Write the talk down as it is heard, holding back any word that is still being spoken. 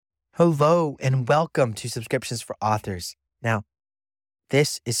Hello and welcome to Subscriptions for Authors. Now,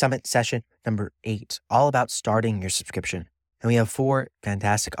 this is Summit Session number 8, all about starting your subscription. And we have 4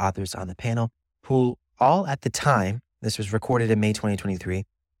 fantastic authors on the panel who all at the time, this was recorded in May 2023,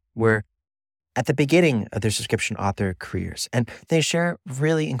 were at the beginning of their subscription author careers. And they share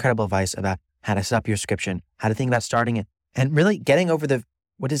really incredible advice about how to set up your subscription, how to think about starting it, and really getting over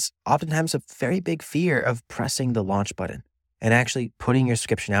what is oftentimes a very big fear of pressing the launch button and actually putting your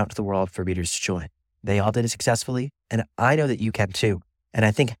subscription out to the world for readers to join. They all did it successfully, and I know that you can too. And I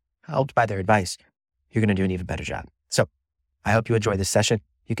think helped by their advice, you're going to do an even better job. So I hope you enjoy this session.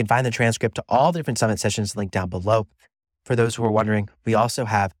 You can find the transcript to all the different summit sessions linked down below. For those who are wondering, we also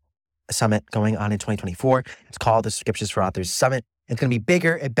have a summit going on in 2024. It's called the Subscriptions for Authors Summit. It's going to be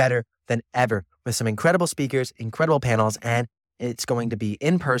bigger and better than ever with some incredible speakers, incredible panels, and it's going to be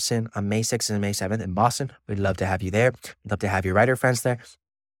in person on May 6th and May 7th in Boston. We'd love to have you there. We'd love to have your writer friends there.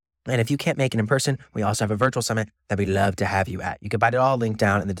 And if you can't make it in person, we also have a virtual summit that we'd love to have you at. You can find it all linked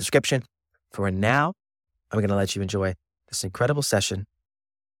down in the description. For now, I'm going to let you enjoy this incredible session.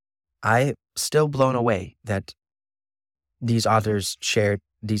 I'm still blown away that these authors shared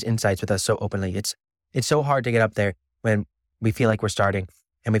these insights with us so openly. It's so hard to get up there when we feel like we're starting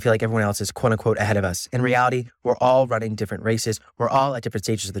and we feel like everyone else is quote unquote ahead of us. In reality, we're all running different races. We're all at different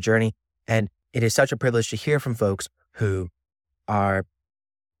stages of the journey. And it is such a privilege to hear from folks who are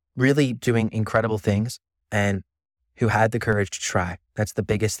really doing incredible things and who had the courage to try. That's the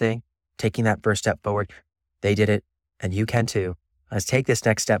biggest thing, taking that first step forward. They did it, and you can too. Let's take this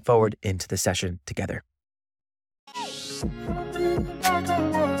next step forward into the session together.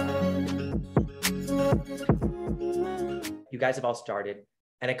 You guys have all started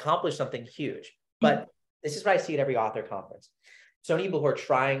and accomplished something huge, but this is what I see at every author conference. So many people who are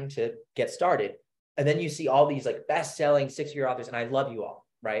trying to get started, and then you see all these like best-selling 6-year authors, and I love you all,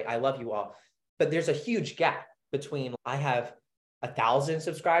 right? I love you all, but there's a huge gap between I have 1,000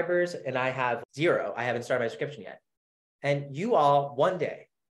 subscribers and I have 0. I haven't started my subscription yet. And you all one day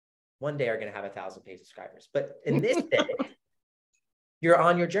are going to have 1,000 paid subscribers. But in this day, you're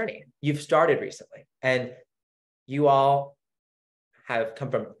on your journey. You've started recently, and you all have come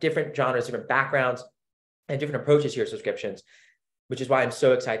from different genres, different backgrounds, and different approaches to your subscriptions, which is why I'm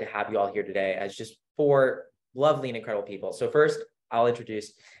so excited to have you all here today as just 4 lovely and incredible people. So first, I'll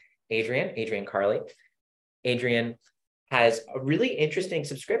introduce Adrian Carley. Adrian has a really interesting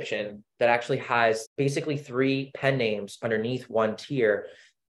subscription that actually has basically 3 pen names underneath one tier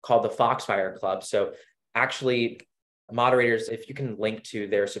called the Foxfire Club. So actually, moderators, if you can link to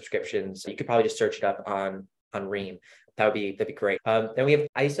their subscriptions, you could probably just search it up on Ream. That'd be great. Then we have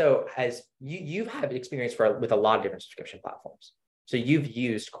ISO. As you've had experience with a lot of different subscription platforms. So you've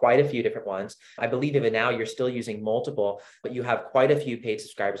used quite a few different ones. I believe even now you're still using multiple, but you have quite a few paid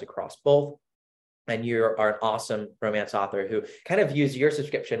subscribers across both. And you are an awesome romance author who kind of views your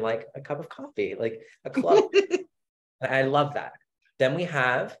subscription like a cup of coffee, like a club. I love that. Then we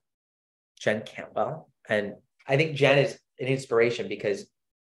have Jen Campbell. And I think Jen is an inspiration because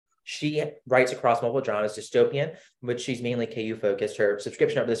she writes across multiple genres, dystopian, which she's mainly KU focused. Her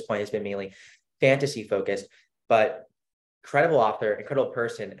subscription up to this point has been mainly fantasy focused, but incredible author, incredible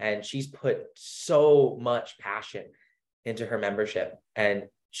person. And she's put so much passion into her membership. And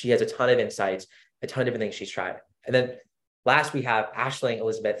she has a ton of insights, a ton of different things she's tried. And then last we have Aisling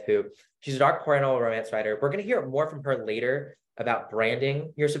Elizabeth, who she's a dark parental romance writer. We're going to hear more from her later about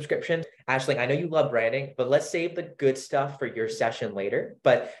branding your subscription. Aisling, I know you love branding, but let's save the good stuff for your session later.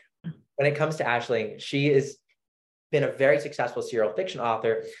 But when it comes to Aisling, she has been a very successful serial fiction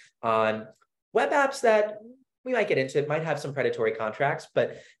author on web apps that we might get into. It might have some predatory contracts,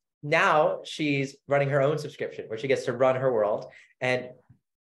 but now she's running her own subscription where she gets to run her world. And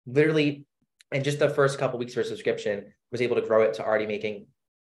literally, in just the first couple of weeks of her subscription, was able to grow it to already making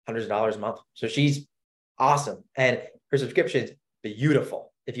hundreds of dollars a month. So she's awesome. And her subscription is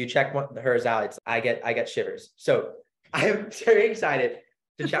beautiful. If you check hers out, I get shivers. So I am very excited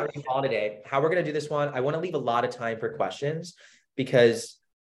to chat with you all today. How we're going to do this one, I want to leave a lot of time for questions because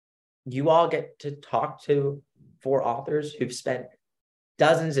you all get to talk to 4 authors who've spent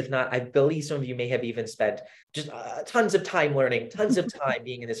dozens, if not, I believe some of you may have even spent just tons of time learning, tons of time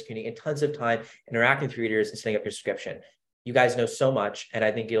being in this community, and tons of time interacting with readers and setting up your subscription. You guys know so much, and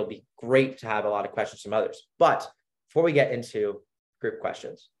I think it'll be great to have a lot of questions from others. But before we get into group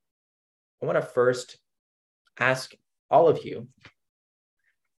questions, I want to first ask all of you,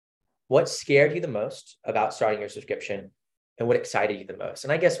 what scared you the most about starting your subscription and what excited you the most?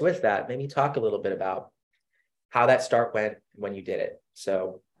 And I guess with that, maybe talk a little bit about how that start went when you did it.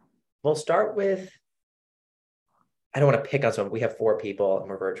 So we'll start with I don't want to pick on someone. We have 4 people and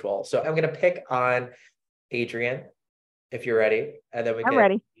we're virtual. So I'm going to pick on Adrian, if you're ready, and then we I'm can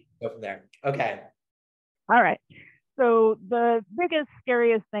ready. go from there. Okay. All right. So the biggest,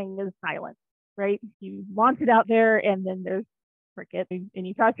 scariest thing is silence, right? You launch it out there and then there's cricket and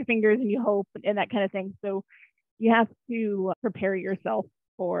you cross your fingers and you hope and that kind of thing. So you have to prepare yourself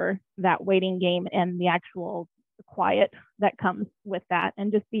for that waiting game and the actual quiet that comes with that,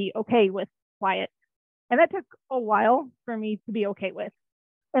 and just be okay with quiet. And that took a while for me to be okay with.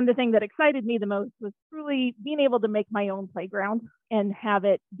 And the thing that excited me the most was truly being able to make my own playground and have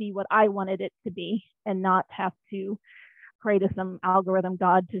it be what I wanted it to be, and not have to pray to some algorithm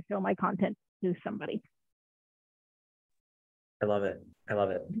god to show my content to somebody. I love it. I love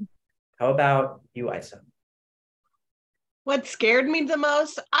it. How about you, Isa? What scared me the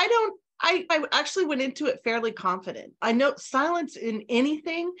most? I actually went into it fairly confident. I know silence in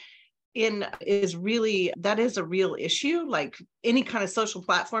anything is really, that is a real issue. Like any kind of social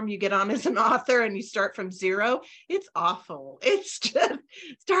platform you get on as an author and you start from zero, it's awful. It's just,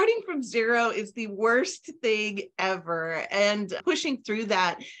 starting from zero is the worst thing ever. And pushing through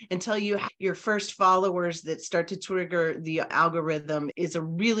that until you have your first followers that start to trigger the algorithm is a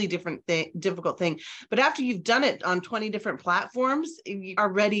really difficult thing. But after you've done it on 20 different platforms, you are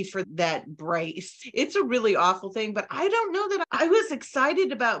ready for that brace. It's a really awful thing, but I don't know that I was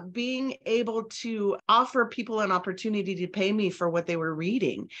excited about being able to offer people an opportunity to pay me for what they were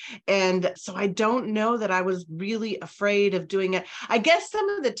reading. And so I don't know that I was really afraid of doing it. I guess some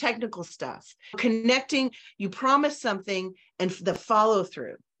of the technical stuff, connecting, you promise something and the follow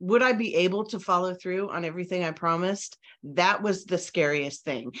through. Would I be able to follow through on everything I promised? That was the scariest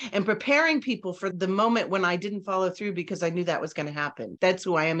thing. And preparing people for the moment when I didn't follow through because I knew that was going to happen. That's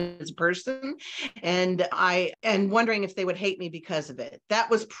who I am as a person. And wondering if they would hate me because of it.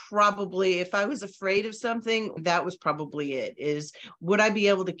 That was probably, if I was afraid of something, that was probably it, is would I be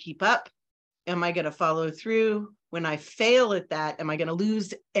able to keep up? Am I going to follow through? When I fail at that, am I going to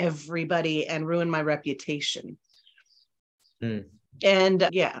lose everybody and ruin my reputation? And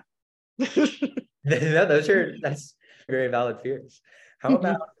yeah. No, that's very valid fears. How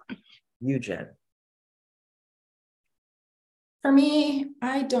about you, Jen? For me,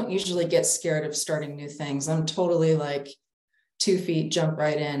 I don't usually get scared of starting new things. I'm totally like 2 feet, jump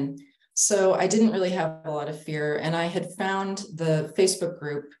right in. So I didn't really have a lot of fear. And I had found the Facebook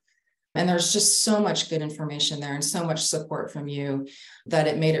group, and there's just so much good information there and so much support from you that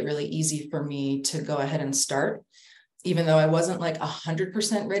it made it really easy for me to go ahead and start, even though I wasn't like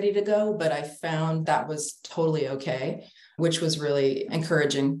 100% ready to go, but I found that was totally okay, which was really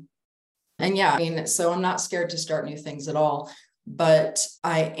encouraging. And yeah, I mean, so I'm not scared to start new things at all, but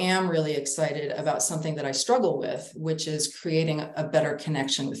I am really excited about something that I struggle with, which is creating a better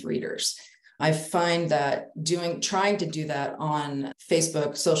connection with readers. I find that trying to do that on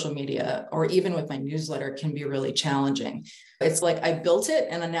Facebook, social media, or even with my newsletter can be really challenging. It's like I built it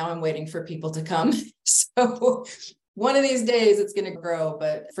and now I'm waiting for people to come. So one of these days it's going to grow,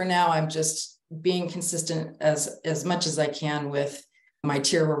 but for now I'm just being consistent as much as I can with my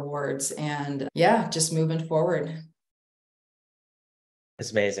tier rewards, and yeah, just moving forward.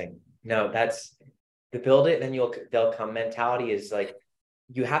 It's amazing. No, that's the build it and they'll come mentality is like,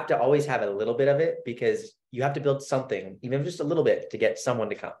 you have to always have a little bit of it because you have to build something, even just a little bit, to get someone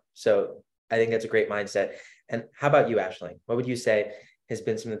to come. So I think that's a great mindset. And how about you, Aisling? What would you say has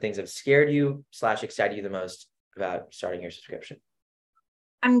been some of the things that have scared you / excited you the most about starting your subscription?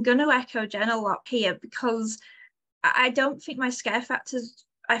 I'm going to echo Jen a lot here because I don't think my scare factors,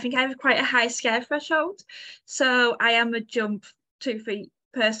 I think I have quite a high scare threshold. So I am a jump 2 feet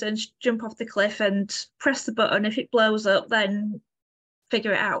person, jump off the cliff and press the button. If it blows up, then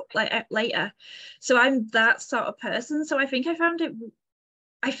figure it out like later. So I'm that sort of person. So I think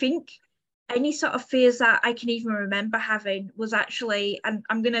any sort of fears that I can even remember having was actually, and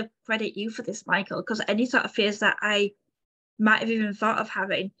I'm going to credit you for this, Michael, because any sort of fears that I might have even thought of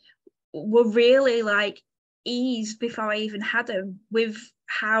having were really like eased before I even had them, with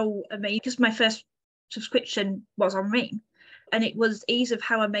how amazing, because my first subscription was on Ring, and it was ease of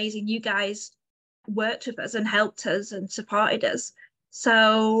how amazing you guys worked with us and helped us and supported us.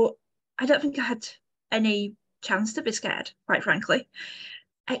 So I don't think I had any chance to be scared, quite frankly.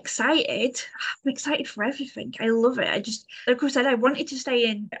 Excited. I'm excited for everything. I love it. I just, like I said, I wanted to stay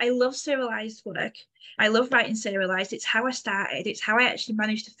in. I love serialized work. I love writing serialized. It's how I started. It's how I actually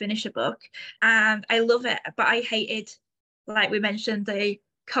managed to finish a book. And I love it. But I hated, like we mentioned, the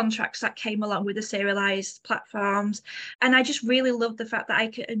contracts that came along with the serialized platforms. And I just really love the fact that I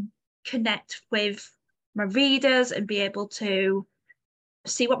can connect with my readers and be able to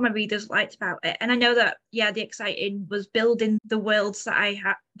see what my readers liked about it. And I know that, yeah, the exciting was building the worlds that I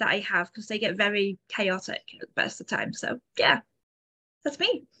have, because they get very chaotic at the best of times. So yeah, that's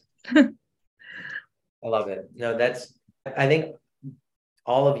me. I love it. No, I think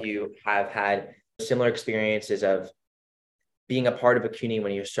all of you have had similar experiences of being a part of a community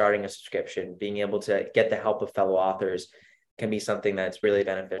when you're starting a subscription, being able to get the help of fellow authors can be something that's really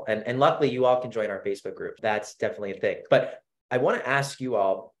beneficial. And luckily you all can join our Facebook group. That's definitely a thing. But I want to ask you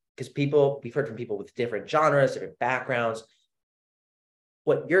all, because we've heard from people with different genres, different backgrounds,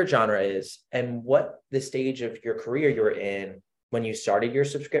 what your genre is and what the stage of your career you were in when you started your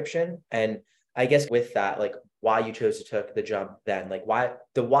subscription. And I guess with that, like why you chose to take the jump then, like why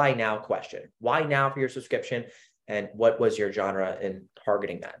now question, why now for your subscription, and what was your genre in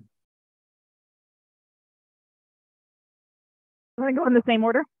targeting that? I'm going to go in the same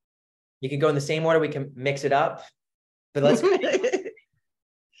order. You can go in the same order. We can mix it up, but let's. Okay.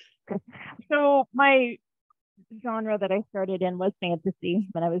 So my genre that I started in was fantasy,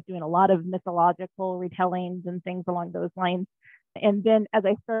 and I was doing a lot of mythological retellings and things along those lines. And then as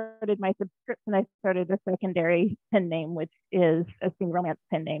I started my subscription, I started a secondary pen name, which is a steamy romance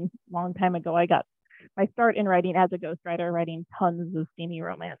pen name. A long time ago, I got my start in writing as a ghostwriter, writing tons of steamy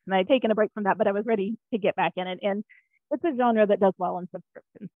romance. And I'd taken a break from that, but I was ready to get back in it. And it's a genre that does well in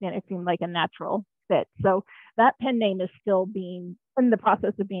subscriptions, and it seemed like a natural fit. So that pen name is still being in the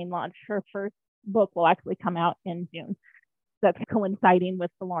process of being launched. Her first book will actually come out in June. That's coinciding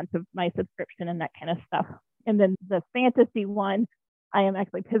with the launch of my subscription and that kind of stuff. And then the fantasy one, I am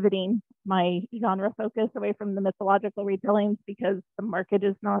actually pivoting my genre focus away from the mythological retellings, because the market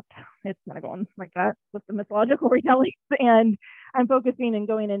is not, it's not going like that with the mythological retellings. And I'm focusing and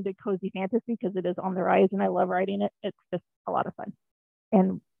going into cozy fantasy because it is on the rise and I love writing it. It's just a lot of fun.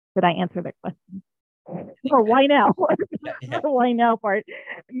 And did I answer that question? Or why now? Yeah. The why now part,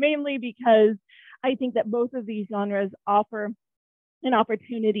 mainly because I think that both of these genres offer an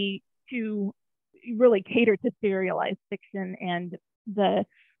opportunity to really cater to serialized fiction and the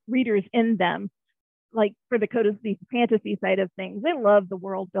readers in them. Like for the cozy fantasy side of things, they love the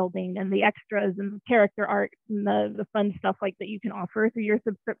world building and the extras and the character arcs and the fun stuff like that you can offer through your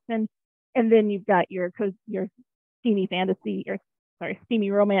subscription. And then you've got your steamy fantasy, or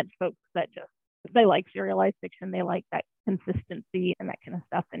steamy romance folks that just, they like serialized fiction. They like that consistency and that kind of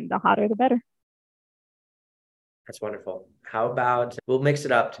stuff. And the hotter, the better. That's wonderful. How about, we'll mix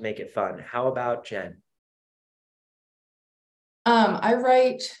it up to make it fun. How about Jen? I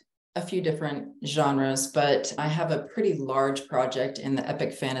write a few different genres, but I have a pretty large project in the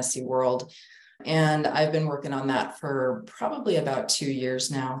epic fantasy world. And I've been working on that for probably about 2 years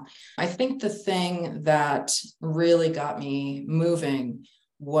now. I think the thing that really got me moving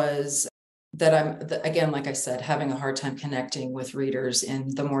was that again, like I said, having a hard time connecting with readers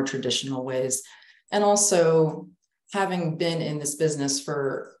in the more traditional ways. And also having been in this business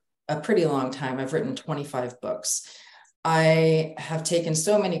for a pretty long time, I've written 25 books. I have taken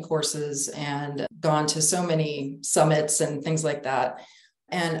so many courses and gone to so many summits and things like that.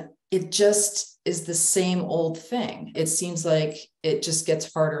 And it just is the same old thing. It seems like it just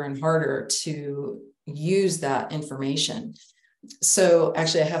gets harder and harder to use that information. So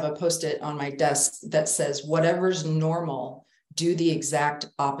actually, I have a Post-it on my desk that says, whatever's normal, do the exact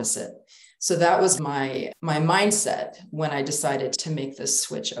opposite. So that was my mindset when I decided to make this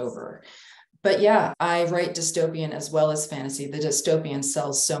switch over. But yeah, I write dystopian as well as fantasy. The dystopian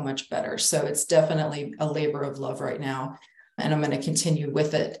sells so much better. So it's definitely a labor of love right now. And I'm going to continue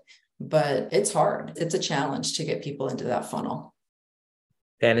with it. But it's hard. It's a challenge to get people into that funnel.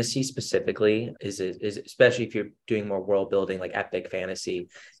 Fantasy specifically is especially if you're doing more world building, like epic fantasy,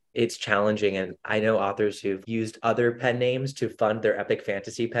 it's challenging. And I know authors who've used other pen names to fund their epic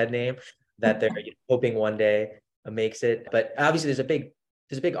fantasy pen name that they're hoping one day makes it. But obviously there's a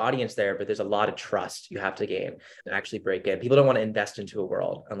big audience there, but there's a lot of trust you have to gain and actually break in. People don't want to invest into a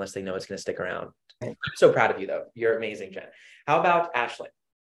world unless they know it's going to stick around. I'm so proud of you though. You're amazing, Jen. How about Ashley?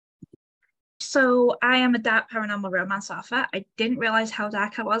 So I am a dark paranormal romance author. I didn't realize how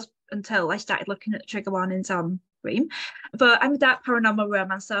dark I was until I started looking at the trigger warnings on Ream. But I'm a dark paranormal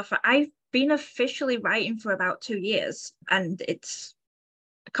romance author. I've been officially writing for about 2 years, and it's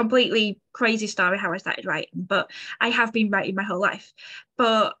a completely crazy story how I started writing, but I have been writing my whole life.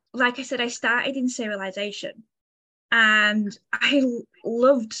 But like I said, I started in serialization. And I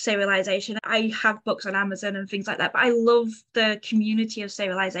loved serialization. I have books on Amazon and things like that, but I love the community of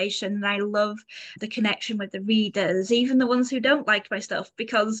serialization. And I love the connection with the readers, even the ones who don't like my stuff,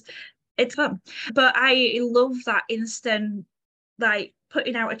 because it's fun. But I love that instant like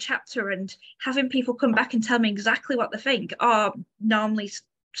putting out a chapter and having people come back and tell me exactly what they think, or normally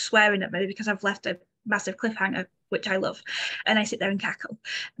swearing at me because I've left a massive cliffhanger, which I love, and I sit there and cackle.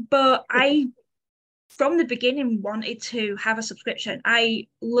 But I, from the beginning, wanted to have a subscription. I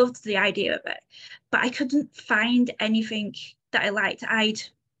loved the idea of it, but I couldn't find anything that I liked.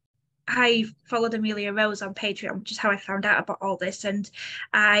 I followed Amelia Rose on Patreon, which is how I found out about all this, and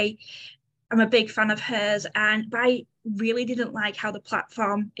I'm a big fan of hers, but I really didn't like how the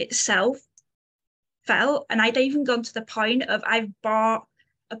platform itself felt. And I'd even gone to the point of I've bought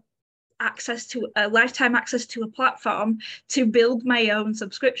a lifetime access to a platform to build my own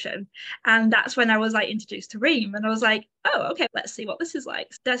subscription. And that's when I was like introduced to Ream, and I was like, oh, okay, let's see what this is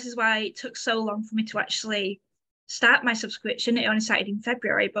like. This is why it took so long for me to actually start my subscription. It only started in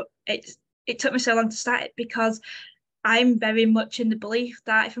February, but it took me so long to start it because I'm very much in the belief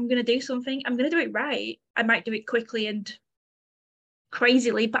that if I'm going to do something, I'm going to do it right. I might do it quickly and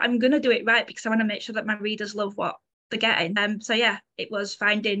crazily, but I'm going to do it right because I want to make sure that my readers love what they're getting. So yeah, it was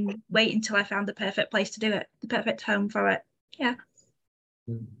wait until I found the perfect place to do it, the perfect home for it. Yeah.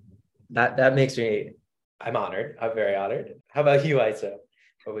 That makes me, I'm honored. I'm very honored. How about you, Isa?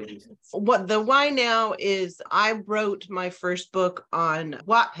 What would you say? What the why now is I wrote my first book on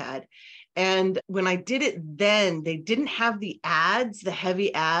Wattpad. And when I did it then, they didn't have the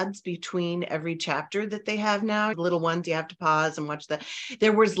heavy ads between every chapter that they have now. The little ones you have to pause and watch that.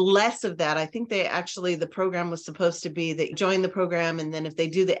 There was less of that. I think the program was supposed to be that you join the program, and then if they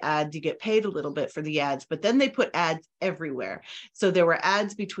do the ads, you get paid a little bit for the ads. But then they put ads everywhere. So there were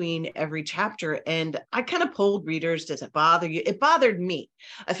ads between every chapter. And I kind of polled readers, does it bother you? It bothered me.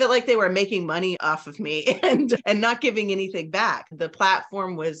 I felt like they were making money off of me and not giving anything back. The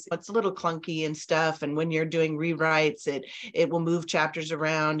platform it's a little clunky and stuff, and when you're doing rewrites, it will move chapters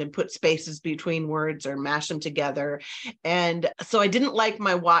around and put spaces between words or mash them together. And so I didn't like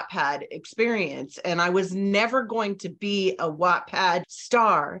my Wattpad experience, and I was never going to be a Wattpad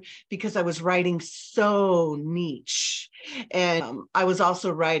star because I was writing so niche. And I was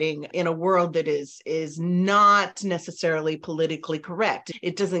also writing in a world that is not necessarily politically correct.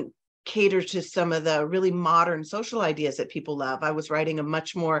 It doesn't cater to some of the really modern social ideas that people love. I was writing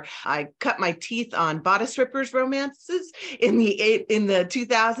I cut my teeth on bodice rippers romances in the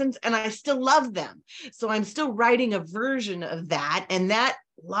 2000s, and I still love them. So I'm still writing a version of that, and that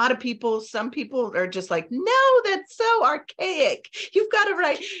some people are just like, no, that's so archaic. You've got to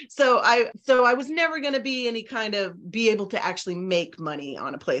write. So I was never going to be able to actually make money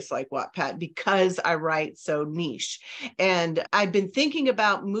on a place like Wattpad because I write so niche. And I've been thinking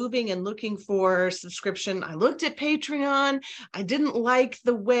about moving and looking for subscription. I looked at Patreon. I didn't like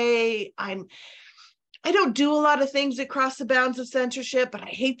the way I don't do a lot of things that cross the bounds of censorship, but I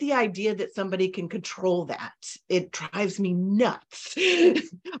hate the idea that somebody can control that. It drives me nuts.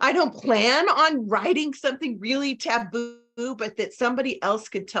 I don't plan on writing something really taboo, but that somebody else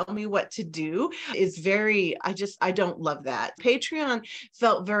could tell me what to do is I don't love that. Patreon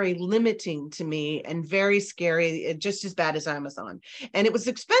felt very limiting to me and very scary, just as bad as Amazon. And it was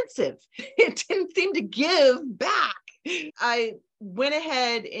expensive. It didn't seem to give back. I went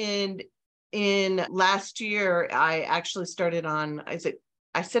ahead and in last year, I actually started on, I say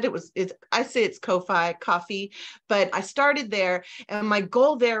it's Ko-Fi Coffee, but I started there, and my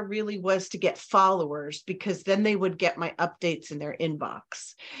goal there really was to get followers because then they would get my updates in their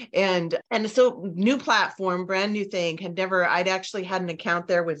inbox. And so new platform, brand new thing, I'd actually had an account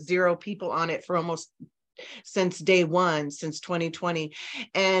there with 0 people on it for almost since day one, since 2020.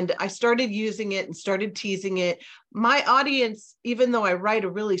 And I started using it and started teasing it. My audience, even though I write a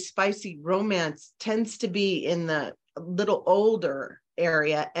really spicy romance, tends to be in the little older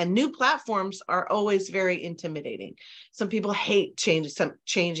area, and new platforms are always very intimidating. Some people hate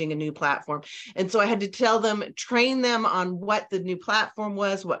changing a new platform. And so I had to train them on what the new platform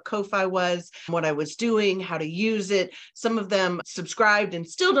was, what Ko-Fi was, what I was doing, how to use it. Some of them subscribed and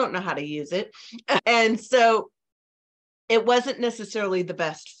still don't know how to use it. And so it wasn't necessarily the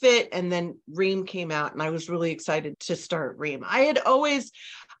best fit. And then Ream came out, and I was really excited to start Ream. I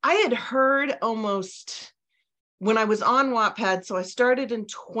had heard almost when I was on Wattpad, so I started in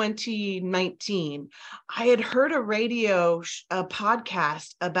 2019, I had heard a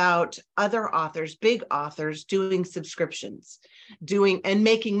podcast about other authors, big authors, doing subscriptions, and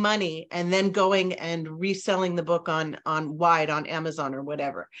making money, and then going and reselling the book on Amazon or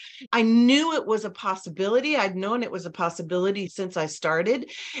whatever. I knew it was a possibility. I'd known it was a possibility since I started,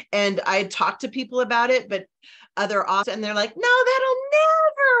 and I had talked to people about it, but other authors, and they're like, no, that'll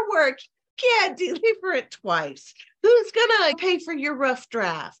never work. Can't deliver it twice. Who's gonna pay for your rough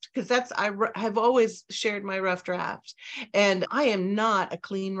draft? Because have always shared my rough draft, and I am not a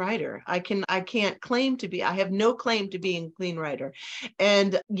clean writer. I can't claim to be. I have no claim to being a clean writer.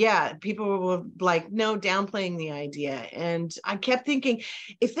 And yeah, people were like, no, downplaying the idea. And I kept thinking,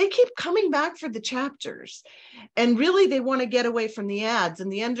 if they keep coming back for the chapters, and really they want to get away from the ads,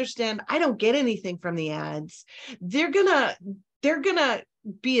 and they understand I don't get anything from the ads, they're gonna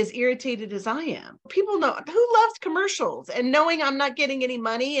be as irritated as I am. People know who loves commercials, and knowing I'm not getting any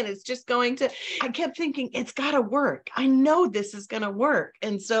money and it's just going to, I kept thinking it's got to work. I know this is going to work.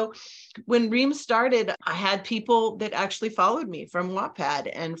 And so when Ream started, I had people that actually followed me from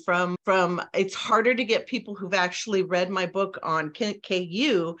Wattpad and from it's harder to get people who've actually read my book on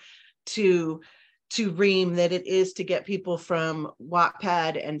KU to Ream that it is to get people from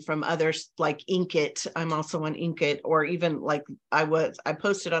Wattpad and from others like Inkit. I'm also on Inkit, or even like I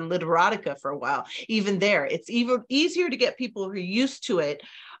posted on Literotica for a while. Even there, it's even easier to get people who are used to it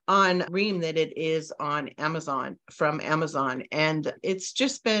on Ream than it is on Amazon, from Amazon. And it's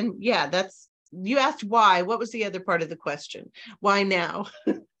just been, you asked why. What was the other part of the question? Why now?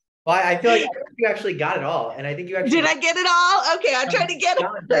 Well, I feel like you actually got it all. And I think you actually did. I get it all? Okay, I tried to get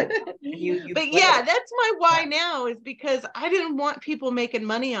it. But yeah, that's my why now, is because I didn't want people making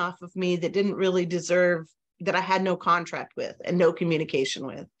money off of me that didn't really deserve, that I had no contract with and no communication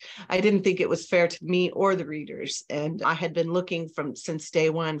with. I didn't think it was fair to me or the readers. And I had been looking since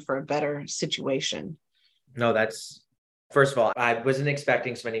day one for a better situation. No, first of all, I wasn't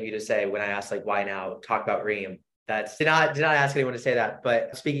expecting so many of you to say, when I asked like, why now, talk about Ream. Did not ask anyone to say that.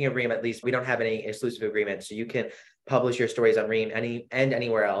 But speaking of Ream, at least we don't have any exclusive agreements. So you can publish your stories on Ream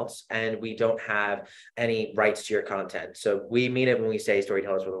anywhere else. And we don't have any rights to your content. So we mean it when we say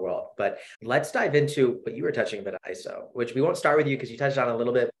storytellers for the world. But let's dive into what you were touching about ISO, which we won't start with you because you touched on a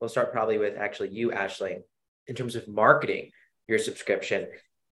little bit. We'll start probably with actually you, Ashley, in terms of marketing your subscription.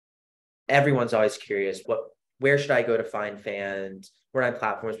 Everyone's always curious, where should I go to find fans? We're on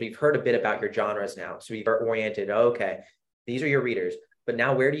platforms. We've heard a bit about your genres now. So we've oriented, okay, these are your readers. But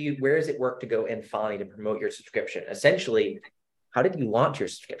now where does it work to go and find and promote your subscription? Essentially, how did you launch your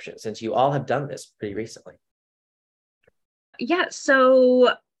subscription, since you all have done this pretty recently? Yeah,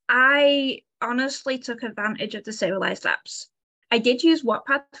 so I honestly took advantage of the serialized apps. I did use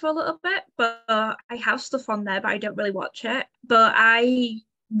Wattpad for a little bit, but I have stuff on there, but I don't really watch it. But I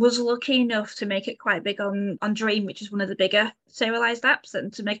was lucky enough to make it quite big on Dream, which is one of the bigger serialized apps,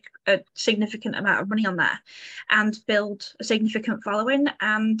 and to make a significant amount of money on there and build a significant following.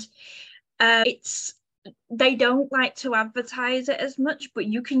 And they don't like to advertise it as much, but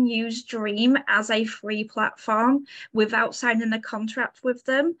you can use Dream as a free platform without signing a contract with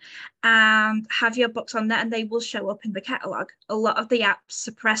them and have your books on there, and they will show up in the catalogue. A lot of the apps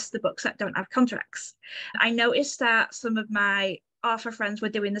suppress the books that don't have contracts. I noticed that some of my author friends were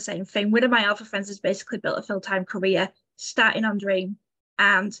doing the same thing. One of my author friends has basically built a full-time career starting on Dream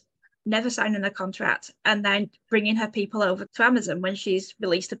and never signing a contract, and then bringing her people over to Amazon when she's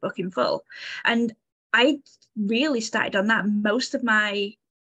released a book in full. And I really started on that. Most of my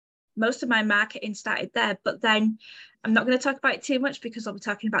marketing started there, but then I'm not going to talk about it too much because I'll be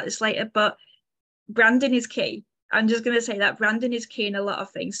talking about this later, but branding is key. I'm just going to say that branding is key in a lot of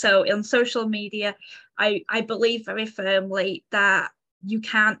things. So on social media, I believe very firmly that you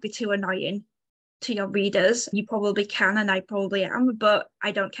can't be too annoying to your readers. You probably can, and I probably am, but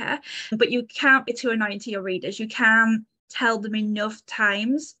I don't care. But you can't be too annoying to your readers. You can tell them enough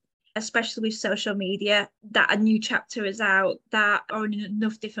times, especially with social media, that a new chapter is out, or in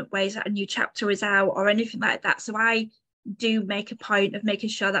enough different ways that a new chapter is out, or anything like that. So I do make a point of making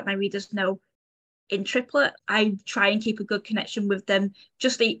sure that my readers know in triplet. I try and keep a good connection with them,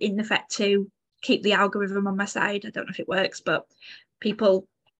 just in effect to keep the algorithm on my side. I don't know if it works, but people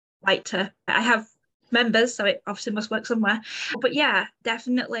like to, I have members, so it obviously must work somewhere. But yeah,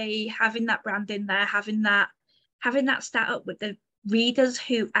 definitely having that brand in there, having that start up with the readers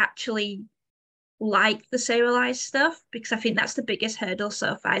who actually like the serialized stuff, because I think that's the biggest hurdle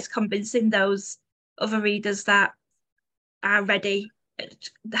so far, is convincing those other readers that are ready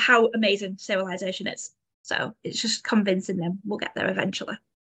how amazing serialization is. So it's just convincing them. We'll get there eventually.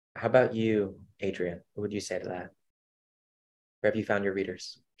 How about you, Adrian? What would you say to that? Where have you found your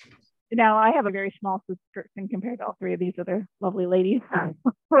readers? Now, I have a very small subscription compared to all three of these other lovely ladies.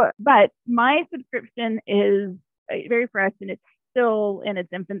 But my subscription is very fresh, and it's still in its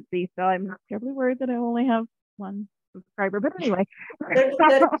infancy. So I'm terribly worried that I only have one subscriber. But anyway.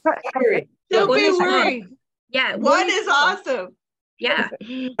 Don't be worried. Yeah. One is awesome. Yeah.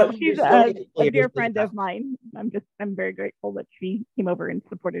 She's a dear friend of mine. I'm very grateful that she came over and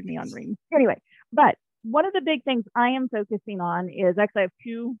supported me on Ream. Anyway, but one of the big things I am focusing on is actually I have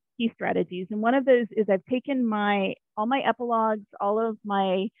two key strategies. And one of those is I've taken all my epilogues, all of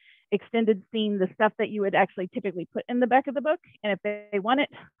my extended scene, the stuff that you would actually typically put in the back of the book. And if they want it,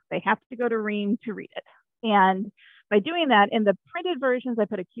 they have to go to Ream to read it. And by doing that, in the printed versions, I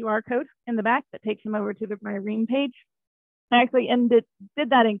put a QR code in the back that takes them over to my Ream page. I actually did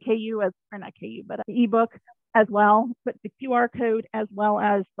that in KU or not KU, but an ebook as well. Put the QR code as well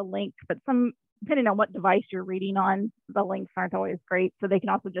as the link, but depending on what device you're reading on, the links aren't always great. So they can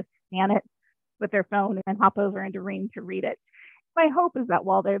also just scan it with their phone and hop over into Ream to read it. My hope is that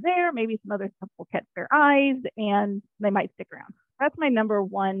while they're there, maybe some other stuff will catch their eyes and they might stick around. That's my number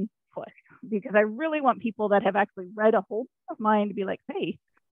one push, because I really want people that have actually read a whole book of mine to be like, hey,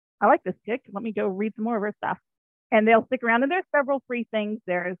 I like this chick. Let me go read some more of her stuff. And they'll stick around. And there's several free things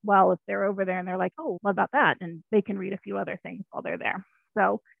there as well if they're over there and they're like, oh, what about that? And they can read a few other things while they're there.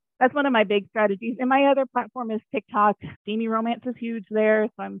 So that's one of my big strategies. And my other platform is TikTok. Steamy Romance is huge there.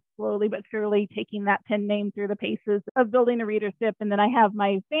 So I'm slowly but surely taking that pen name through the paces of building a readership. And then I have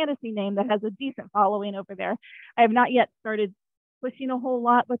my fantasy name that has a decent following over there. I have not yet started pushing a whole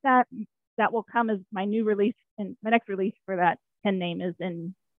lot with that. That will come as my new release, and my next release for that pen name is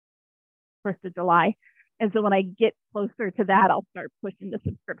in 1st of July. And so when I get closer to that, I'll start pushing the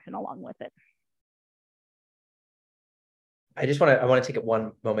subscription along with it. I want to take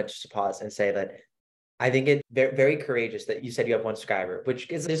one moment just to pause and say that I think it's very, very courageous that you said you have one subscriber,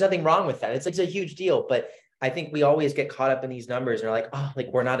 there's nothing wrong with that. It's a huge deal, but I think we always get caught up in these numbers and are like, oh, like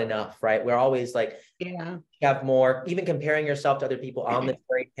we're not enough, right? We're always like, Yeah, you have more, even comparing yourself to other people on this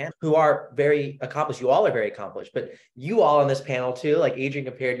very panel who are very accomplished. You all are very accomplished, but you all on this panel too, like Adrienne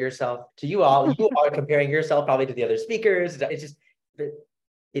compared yourself to you all are comparing yourself probably to the other speakers.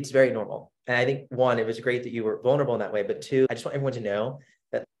 It's very normal. And I think one, it was great that you were vulnerable in that way, but two, I just want everyone to know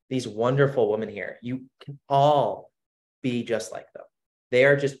that these wonderful women here, you can all be just like them. They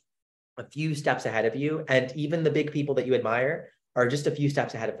are just a few steps ahead of you. And even the big people that you admire are just a few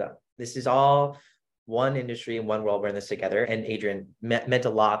steps ahead of them. This is all one industry and one world. We're in this together. And Adrienne, meant a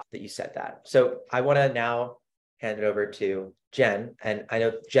lot that you said that. So I want to now hand it over to Jen. And I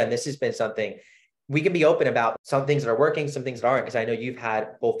know, Jen, this has been something we can be open about, some things that are working, some things that aren't, because I know you've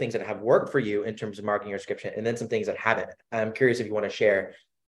had both things that have worked for you in terms of marketing your subscription and then some things that haven't. I'm curious if you want to share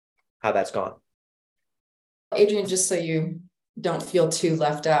how that's gone. Adrienne, just so you don't feel too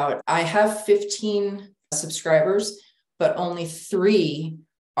left out, I have 15 subscribers, but only 3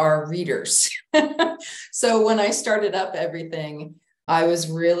 are readers. So when I started up everything, I was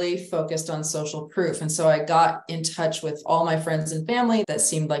really focused on social proof. And so I got in touch with all my friends and family that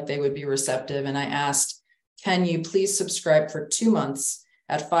seemed like they would be receptive. And I asked, can you please subscribe for 2 months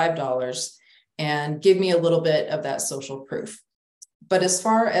at $5 and give me a little bit of that social proof? But as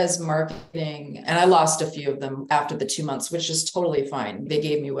far as marketing, and I lost a few of them after the 2 months, which is totally fine. They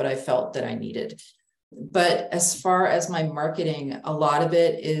gave me what I felt that I needed. But as far as my marketing, a lot of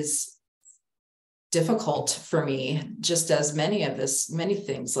it is difficult for me, just as many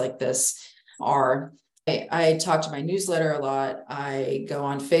things like this are. I talk to my newsletter a lot. I go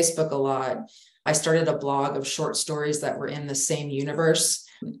on Facebook a lot. I started a blog of short stories that were in the same universe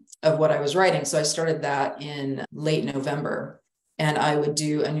of what I was writing. So I started that in late November. And I would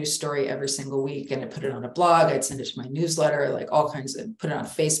do a new story every single week and I'd put it on a blog. I'd send it to my newsletter, like all kinds of, put it on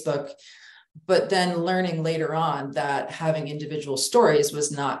Facebook. But then learning later on that having individual stories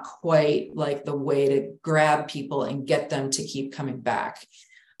was not quite like the way to grab people and get them to keep coming back.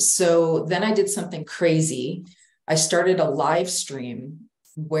 So then I did something crazy. I started a live stream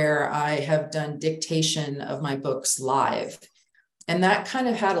where I have done dictation of my books live. And that kind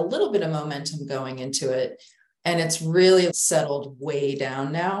of had a little bit of momentum going into it. And it's really settled way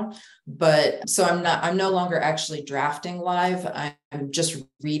down now. But so I'm no longer actually drafting live. I'm just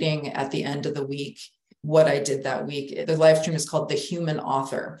reading at the end of the week what I did that week. The live stream is called The Human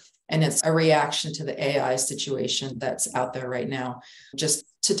Author, and it's a reaction to the AI situation that's out there right now. Just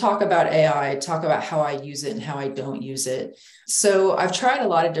to talk about AI, talk about how I use it and how I don't use it. So I've tried a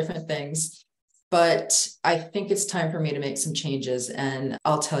lot of different things, but I think it's time for me to make some changes. And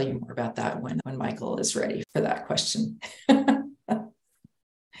I'll tell you more about that when Michael is ready for that question.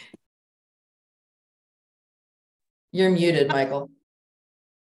 You're muted, Michael.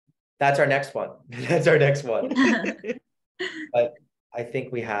 That's our next one. That's our next one. But I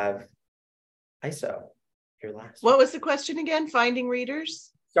think we have ISO, your last What one. was the question again? Finding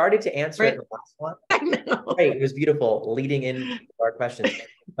readers? Started to answer Right. it in the last one. I know. Great. It was beautiful leading into our questions.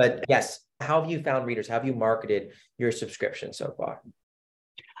 But yes, how have you found readers? How have you marketed your subscription so far?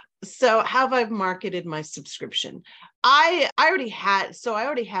 So how have I marketed my subscription? I already had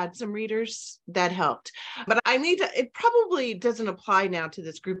some readers that helped, but it probably doesn't apply now to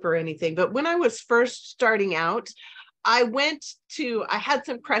this group or anything. But when I was first starting out, I had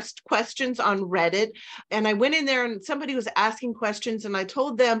some questions on Reddit, and I went in there and somebody was asking questions, and I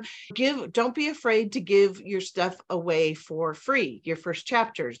told them, don't be afraid to give your stuff away for free, your first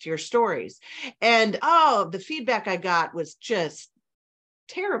chapters, your stories. And the feedback I got was just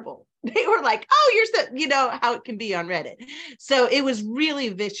terrible. They were like, how it can be on Reddit. So it was really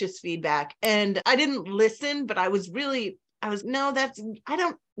vicious feedback, and I didn't listen, but I don't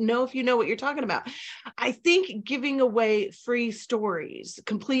know if you know what you're talking about. I think giving away free stories,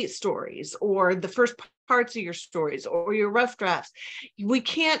 complete stories, or the first parts of your stories or your rough drafts,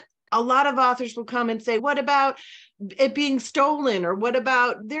 a lot of authors will come and say, what about it being stolen? Or what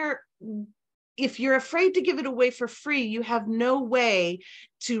about if you're afraid to give it away for free, you have no way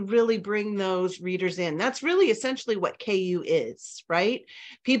to really bring those readers in. That's really essentially what KU is, right?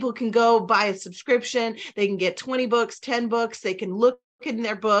 People can go buy a subscription. They can get 20 books, 10 books. They can look in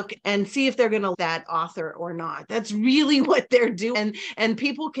their book and see if they're going to like that author or not. That's really what they're doing. And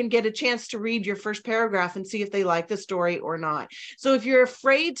people can get a chance to read your first paragraph and see if they like the story or not. So if you're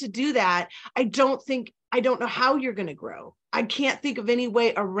afraid to do that, I don't know how you're going to grow. I can't think of any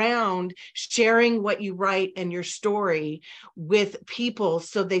way around sharing what you write and your story with people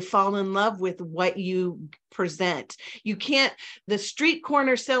so they fall in love with what you present. You can't, the street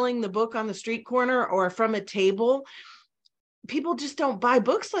corner selling the book on the street corner or from a table, people just don't buy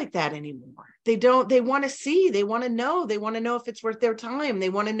books like that anymore. They want to see, they want to know if it's worth their time. They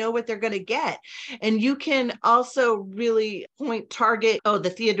want to know what they're going to get. And you can also really target,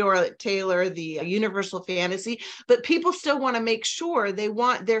 the Theodora Taylor, the Universal Fantasy, but people still want to make sure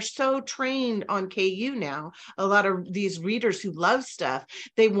they're so trained on KU now. A lot of these readers who love stuff,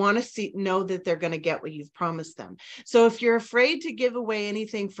 they want to know that they're going to get what you've promised them. So if you're afraid to give away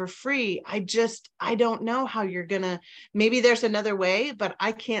anything for free, I don't know how you're going to, maybe there's another way, but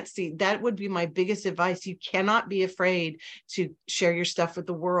I can't see. That would be my biggest advice. You cannot be afraid to share your stuff with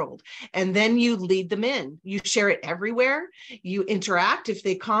the world. And then you lead them in. You share it everywhere. You interact if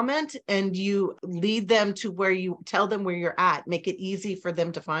they comment, and you lead them to where you tell them where you're at. Make it easy for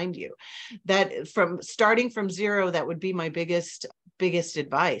them to find you. That from starting from zero, that would be my biggest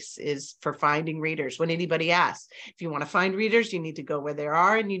advice, is for finding readers. When anybody asks, if you want to find readers, you need to go where they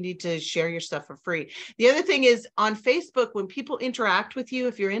are, and you need to share your stuff for free. The other thing is, on Facebook, when people interact with you,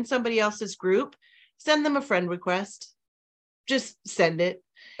 if you're in somebody else's group, send them a friend request. Just send it.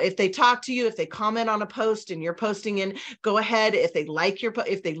 If they talk to you, if they comment on a post and you're posting in, go ahead. If they like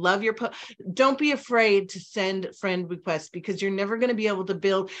if they love your post, don't be afraid to send friend requests, because you're never going to be able to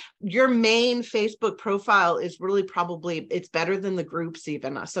build your main Facebook profile. Is really probably, it's better than the groups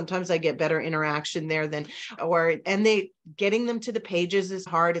even. Sometimes I get better interaction there getting them to the pages is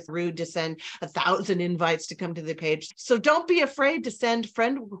hard. It's rude to send 1,000 invites to come to the page. So don't be afraid to send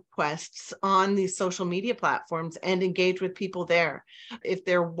friend requests on these social media platforms and engage with people there. If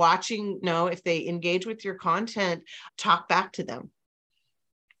they're watching, if they engage with your content, talk back to them.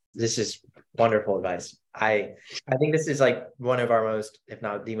 This is wonderful advice. I think this is like one of our most, if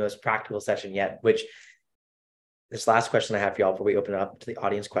not the most practical session yet, which this last question I have for y'all before we open it up to the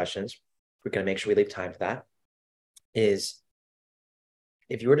audience questions, we're going to make sure we leave time for that, is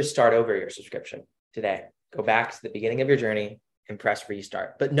if you were to start over your subscription today, go back to the beginning of your journey and press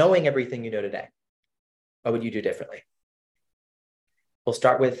restart, but knowing everything you know today, what would you do differently? We'll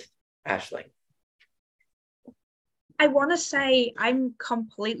start with Ashley. I want to say I'm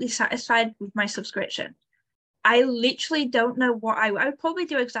completely satisfied with my subscription. I literally don't know what I would probably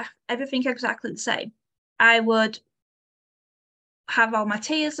do everything exactly the same. I would have all my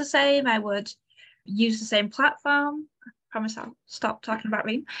tiers the same. I would use the same platform. I promise I'll stop talking about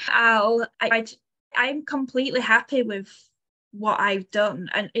me. I'm completely happy with what I've done,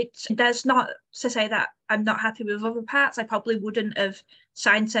 and there's not to say that I'm not happy with other parts. I probably wouldn't have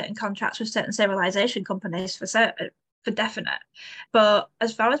signed certain contracts with certain serialization companies for definite. But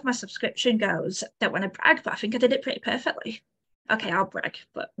as far as my subscription goes, don't want to brag, but I think I did it pretty perfectly. Okay, I'll brag,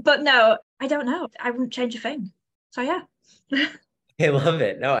 but no, I don't know. I wouldn't change a thing. So yeah. I love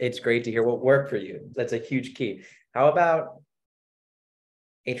it. No, it's great to hear what worked for you. That's a huge key. How about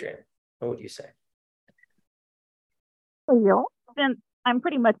Adrian? What would you say? Since I'm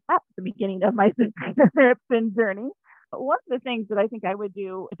pretty much at the beginning of my subscription journey, one of the things that I think I would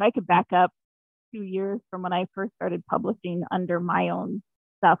do, if I could back up 2 years from when I first started publishing under my own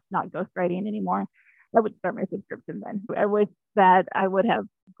stuff, not ghostwriting anymore, I would start my subscription then. I wish that I would have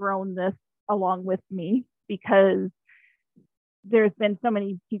grown this along with me, because there's been so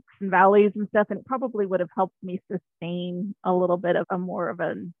many peaks and valleys and stuff, and it probably would have helped me sustain a little bit of a more of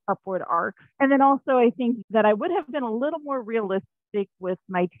an upward arc. And then also, I think that I would have been a little more realistic with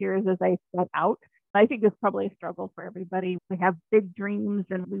my tiers as I set out. I think it's probably a struggle for everybody. We have big dreams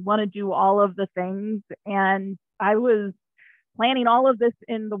and we want to do all of the things. And I was planning all of this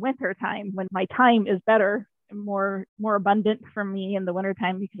in the winter time when my time is better and more abundant for me in the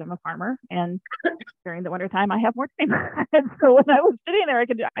wintertime because I'm a farmer. And during the wintertime, I have more time. And so when I was sitting there, I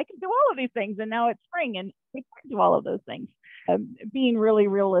could do all of these things. And now it's spring and I can't do all of those things. Being really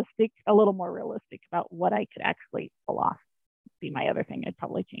realistic, a little more realistic about what I could actually pull off would be my other thing I'd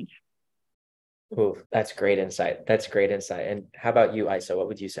probably change. Ooh, that's great insight. That's great insight. And how about you, Isa? What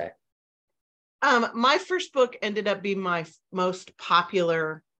would you say? My first book ended up being my most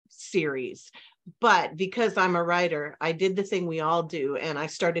popular series, but because I'm a writer, I did the thing we all do, and I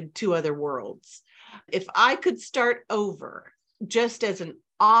started 2 other worlds. If I could start over just as an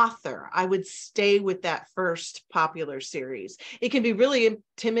author, I would stay with that first popular series. It can be really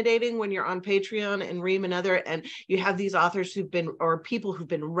intimidating when you're on Patreon and Ream and other, and you have these authors or people who've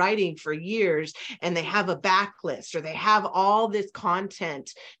been writing for years, and they have a backlist or they have all this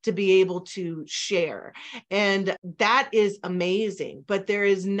content to be able to share. And that is amazing, but there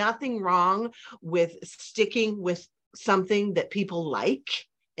is nothing wrong with sticking with something that people like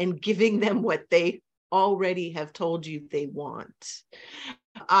and giving them what they already have told you they want.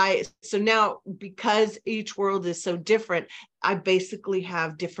 So now, because each world is so different, I basically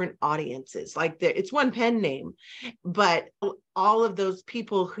have different audiences. Like it's one pen name, but all of those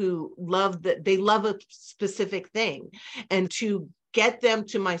people who they love a specific thing. And to get them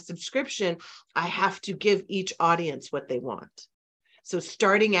to my subscription, I have to give each audience what they want. So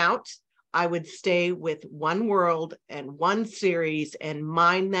starting out, I would stay with one world and one series and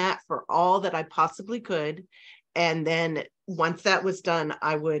mine that for all that I possibly could. And then once that was done,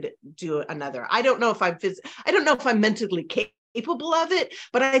 I would do another. I don't know if I'm mentally capable of it,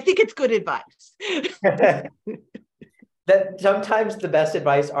 but I think it's good advice. That sometimes the best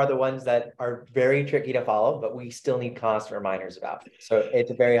advice are the ones that are very tricky to follow, but we still need constant reminders about. So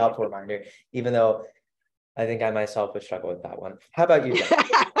it's a very helpful reminder, even though I think I myself would struggle with that one. How about you?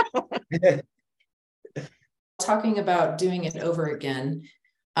 Talking about doing it over again,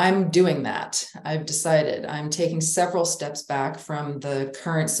 I'm doing that. I've decided I'm taking several steps back from the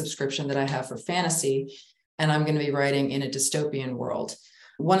current subscription that I have for fantasy, and I'm going to be writing in a dystopian world.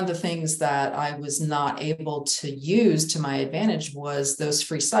 One of the things that I was not able to use to my advantage was those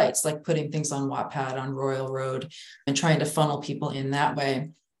free sites, like putting things on Wattpad, on Royal Road, and trying to funnel people in that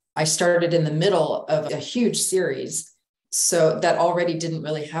way. I started in the middle of a huge series, so that already didn't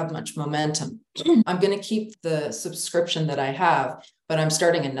really have much momentum. I'm going to keep the subscription that I have, but I'm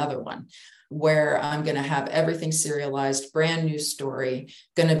starting another one where I'm going to have everything serialized, brand new story,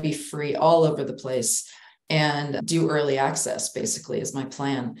 going to be free all over the place, and do early access, basically, is my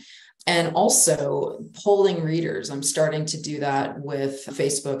plan. And also polling readers. I'm starting to do that with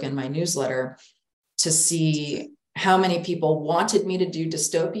Facebook and my newsletter to see how many people wanted me to do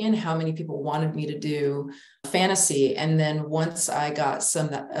dystopian, how many people wanted me to do fantasy. And then once I got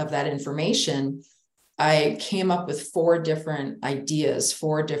some of that information, I came up with 4 different ideas,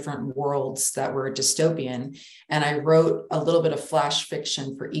 4 different worlds that were dystopian. And I wrote a little bit of flash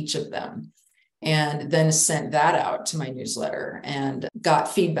fiction for each of them, and then sent that out to my newsletter and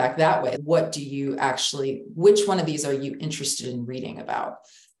got feedback that way. Which one of these are you interested in reading about?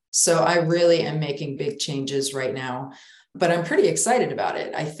 So I really am making big changes right now, but I'm pretty excited about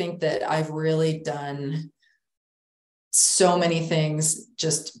it. I think that I've really done so many things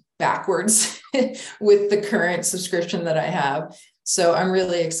just backwards with the current subscription that I have. So I'm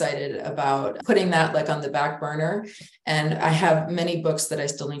really excited about putting that like on the back burner. And I have many books that I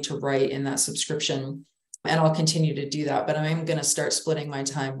still need to write in that subscription, and I'll continue to do that. But I'm going to start splitting my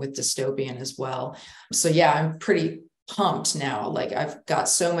time with dystopian as well. So yeah, I'm pretty pumped now. Like I've got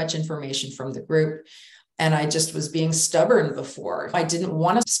so much information from the group, and I just was being stubborn before. I didn't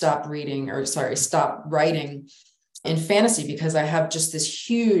want to stop writing in fantasy because I have just this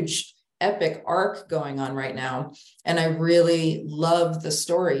huge epic arc going on right now. And I really love the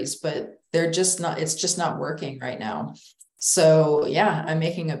stories, but it's just not working right now. So yeah, I'm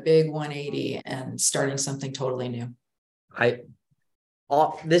making a big 180 and starting something totally new.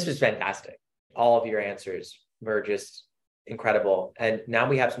 This was fantastic. All of your answers were just incredible. And now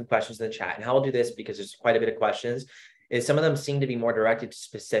we have some questions in the chat. And how I'll do this, because there's quite a bit of questions, is some of them seem to be more directed to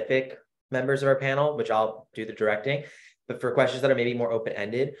specific members of our panel, which I'll do the directing. But for questions that are maybe more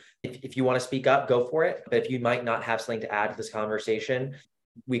open-ended, if you want to speak up, go for it. But if you might not have something to add to this conversation,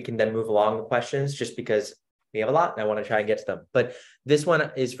 we can then move along with questions, just because we have a lot and I want to try and get to them. But this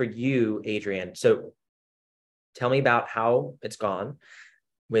one is for you, Adrienne. So tell me about how it's gone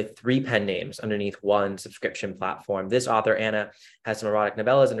with 3 pen names underneath one subscription platform. This author, Anna, has some erotic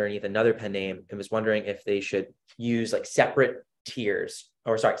novellas underneath another pen name and was wondering if they should use like separate tiers,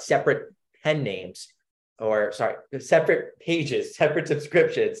 or separate pen names, or separate pages, separate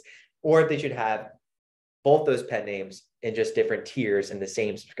subscriptions, or if they should have both those pen names in just different tiers in the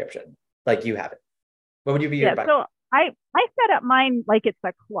same subscription, like you have it. What would you be your advice? So I set up mine like it's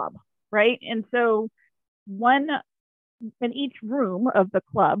a club, right? And so one in each room of the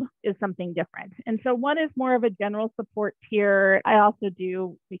club is something different. And so one is more of a general support tier. I also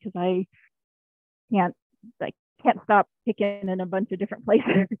do, because I can't stop picking in a bunch of different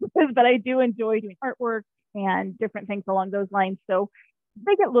places, but I do enjoy doing artwork and different things along those lines. So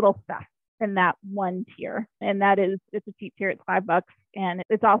they get little stuff in that one tier, and it's a cheap tier. It's $5, and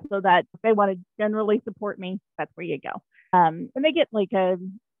it's also that if they want to generally support me, that's where you go. And they get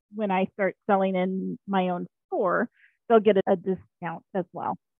when I start selling in my own store, they'll get a discount as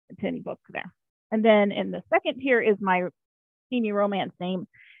well to any books there. And then in the second tier is my steamy romance name,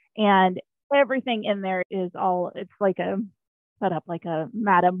 and everything in there is it's like set up like a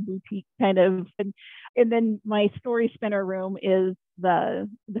Madame Boutique kind of. And then my story spinner room is the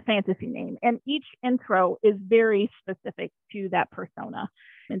fantasy name, and each intro is very specific to that persona.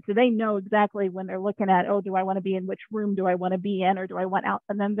 And so they know exactly when they're looking at, oh, do I want to be in which room do I want to be in, or do I want out?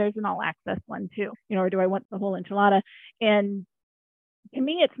 And then there's an all access one too, or do I want the whole enchilada? And to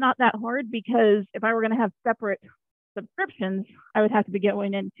me, it's not that hard, because if I were going to have separate subscriptions, I would have to be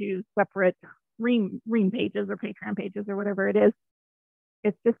going into separate Ream pages or Patreon pages or whatever it is.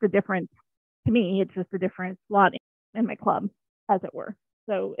 It's just a different slot in my club, as it were.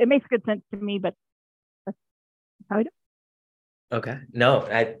 So it makes good sense to me, but that's how I do. Okay. No,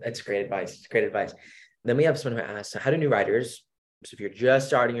 that's great advice. It's great advice. Then we have someone who asks, how do new writers, so if you're just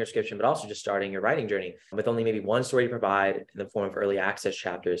starting your subscription, but also just starting your writing journey with only maybe one story to provide in the form of early access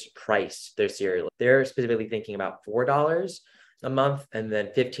chapters, price their serial? They're specifically thinking about $4 a month, and then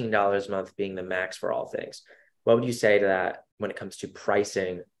 $15 a month being the max for all things. What would you say to that when it comes to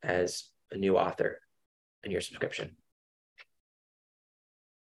pricing as a new author in your subscription?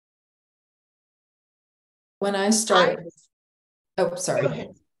 When I start, sorry. Go ahead.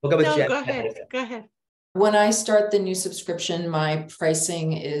 We'll go with Jen. Go ahead. Go ahead. When I start the new subscription, my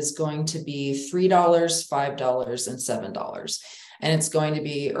pricing is going to be $3, $5, and $7. And it's going to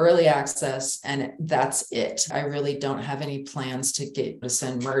be early access, and that's it. I really don't have any plans to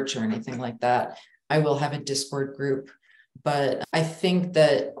send merch or anything like that. I will have a Discord group, but I think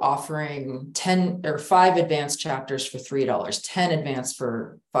that offering 10 or 5 advanced chapters for $3, 10 advanced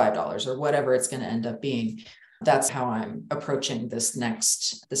for $5, or whatever it's going to end up being, that's how I'm approaching this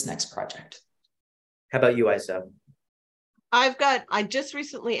next project. How about you, Isa? I just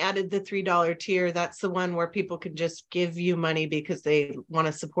recently added the $3 tier. That's the one where people can just give you money because they want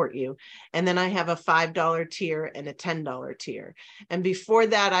to support you. And then I have a $5 tier and a $10 tier. And before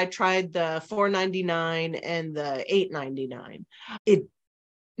that, I tried the $4.99 and the $8.99.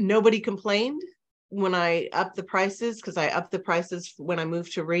 Nobody complained when I upped the prices, because I upped the prices when I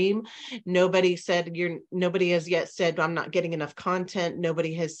moved to Ream. Nobody has yet said I'm not getting enough content.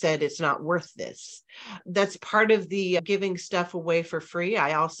 Nobody has said it's not worth this. That's part of the giving stuff away for free.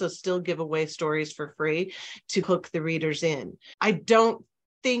 I also still give away stories for free to hook the readers in. I don't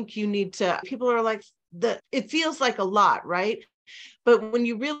think you need to, people are like, it feels like a lot, right? But when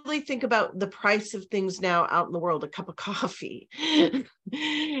you really think about the price of things now out in the world, a cup of coffee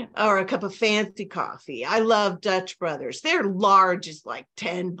or a cup of fancy coffee. I love Dutch Brothers. Their large is like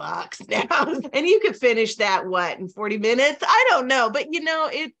 $10 now. And you could finish that, in 40 minutes? I don't know. But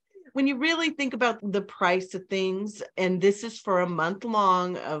when you really think about the price of things, and this is for a month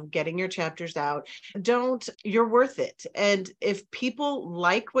long of getting your chapters out, you're worth it. And if people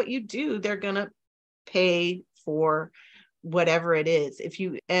like what you do, they're going to pay for whatever it is.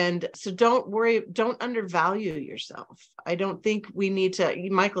 So don't worry, don't undervalue yourself. I don't think we need to.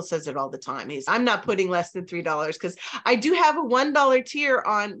 Michael says it all the time. I'm not putting less than $3, because I do have a $1 tier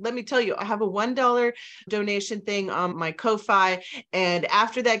on. Let me tell you, I have a $1 donation thing on my Ko-Fi, and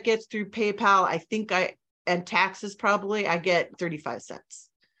after that gets through PayPal, and taxes probably, I get 35 cents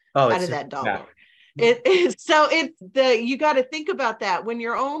out of that dollar. Yeah. It is. So you got to think about that when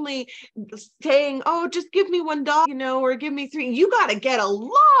you're only saying, oh, just give me $1, or give me $3. You got to get a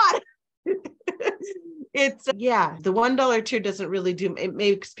lot. It's yeah, the $1 tier doesn't really do, it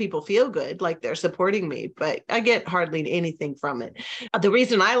makes people feel good, like they're supporting me, but I get hardly anything from it. The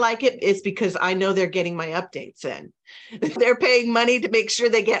reason I like it is because I know they're getting my updates in. They're paying money to make sure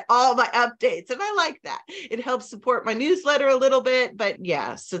they get all my updates. And I like that. It helps support my newsletter a little bit. But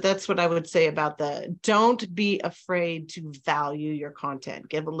yeah, so that's what I would say about don't be afraid to value your content.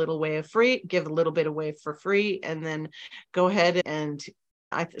 Give a little way of free, give a little bit away for free, and then go ahead and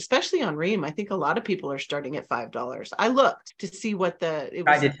especially on Ream, I think a lot of people are starting at $5. I looked to see what it was.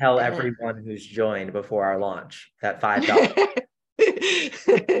 I tried to tell everyone who's joined before our launch that $5.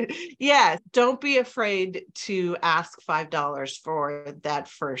 Yeah, don't be afraid to ask $5 for that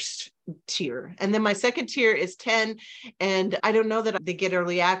first tier. And then my second tier is 10. And I don't know that they get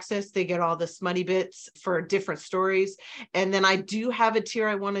early access. They get all the smutty bits for different stories. And then I do have a tier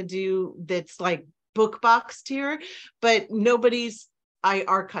I want to do that's like book box tier, but I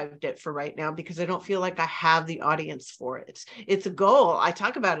archived it for right now because I don't feel like I have the audience for it. It's a goal. I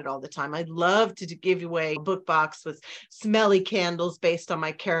talk about it all the time. I'd love to give away a book box with smelly candles based on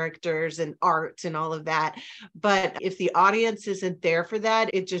my characters and art and all of that. But if the audience isn't there for that,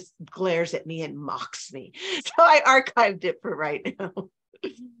 it just glares at me and mocks me. So I archived it for right now.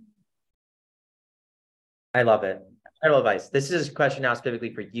 I love it. Incredible advice. This is a question now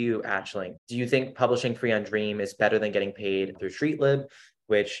specifically for you, Aisling. Do you think publishing free on Dream is better than getting paid through StreetLib,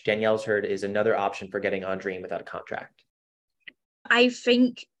 which Danielle's heard is another option for getting on Dream without a contract? I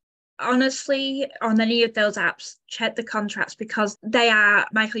think, honestly, on any of those apps, check the contracts because they are,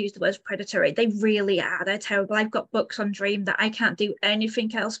 Michael used the word predatory. They really are. They're terrible. I've got books on Dream that I can't do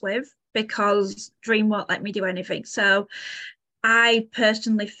anything else with because Dream won't let me do anything. So I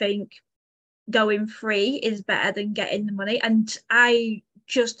personally think going free is better than getting the money. And I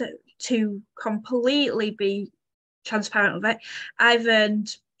just to completely be transparent with it, I've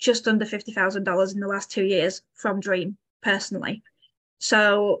earned just under $50,000 in the last 2 years from Dream personally.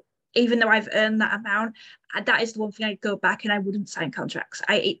 So even though I've earned that amount, that is the one thing I'd go back and I wouldn't sign contracts.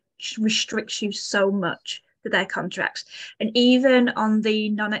 It restricts you so much to their contracts. And even on the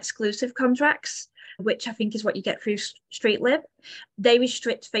non-exclusive contracts, which I think is what you get through StreetLib, they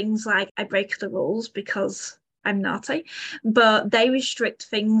restrict things like, I break the rules because I'm naughty, but they restrict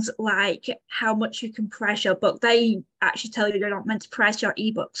things like how much you can price your book. They actually tell you you're not meant to price your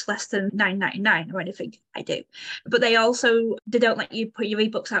ebooks less than $9.99 or anything. I do. But they don't let you put your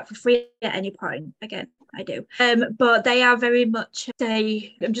ebooks out for free at any point. Again, I do. But they are very much,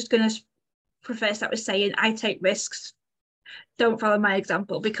 I'm just going to preface that with saying I take risks. Don't follow my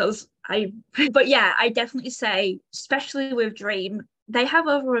example but yeah, I definitely say, especially with Dream, they have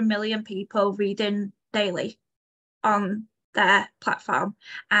over 1 million people reading daily on their platform.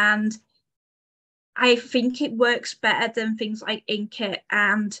 And I think it works better than things like Inkit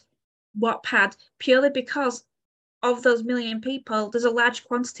and Wattpad, purely because of those 1 million people, there's a large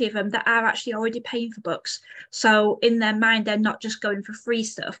quantity of them that are actually already paying for books. So in their mind, they're not just going for free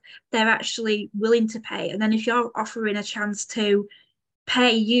stuff. They're actually willing to pay. And then if you're offering a chance to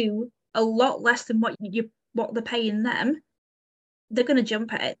pay you a lot less than what they're paying them, they're going to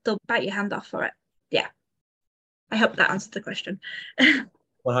jump at it. They'll bite your hand off for it. Yeah. I hope that answered the question.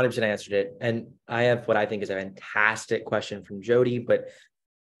 100% answered it. And I have what I think is a fantastic question from Jody, but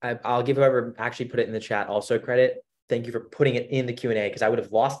I'll give whoever actually put it in the chat also credit. Thank you for putting it in the Q&A because I would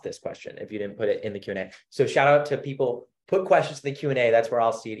have lost this question if you didn't put it in the Q&A. So shout out to people, put questions in the Q&A. That's where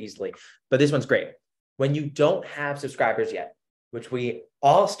I'll see it easily. But this one's great. When you don't have subscribers yet, which we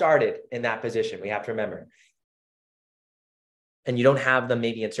all started in that position, we have to remember, and you don't have them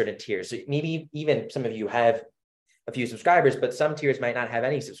maybe in certain tiers. So maybe even some of you have a few subscribers, but some tiers might not have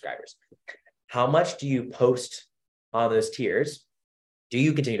any subscribers. How much do you post on those tiers? Do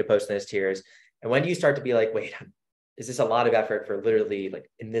you continue to post in those tiers? And when do you start to be like, wait, is this a lot of effort for literally, like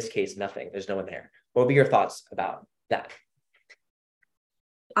in this case, nothing? There's no one there. What would be your thoughts about that?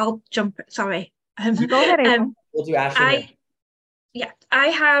 I'll jump. Sorry. Go ahead. We'll do Ashley.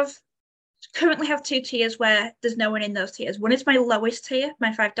 I currently have 2 tiers where there's no one in those tiers. One is my lowest tier,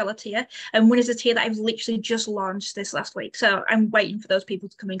 my $5 tier, and one is a tier that I've literally just launched this last week. So I'm waiting for those people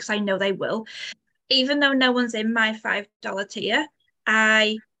to come in because I know they will. Even though no one's in my $5 tier,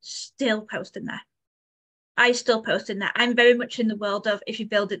 I still post in there. I'm very much in the world of if you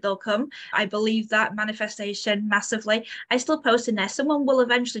build it, they'll come. I believe that manifestation massively. I still post in there. Someone will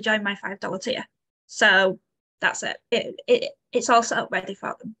eventually join my $5 tier. So that's it. It's all set up ready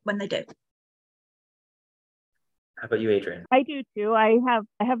for them when they do. How about you, Adrian? I do too. I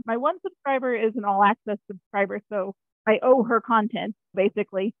have my one subscriber is an all access subscriber, so I owe her content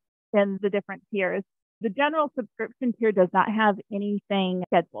basically in the different tiers. The general subscription tier does not have anything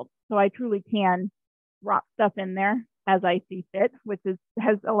scheduled, so I truly can drop stuff in there as I see fit, which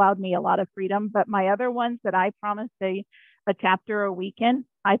has allowed me a lot of freedom. But my other ones that I promised a chapter a week in,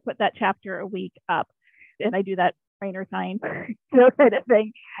 I put that chapter a week up, and I do that trainer sign, kind of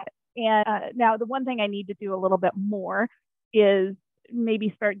thing. And now the one thing I need to do a little bit more is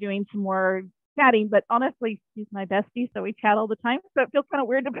maybe start doing some more chatting. But honestly, he's my bestie, so we chat all the time. So it feels kind of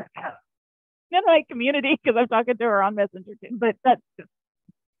weird to be in my community because I'm talking to her on Messenger too. But that's just.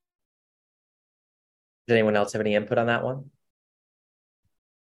 Does anyone else have any input on that one?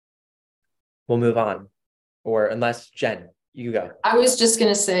 We'll move on. Or unless, Jen, you go. I was just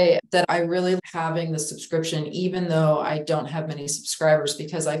going to say that I really like having the subscription, even though I don't have many subscribers,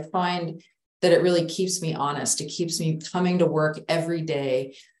 because I find that it really keeps me honest. It keeps me coming to work every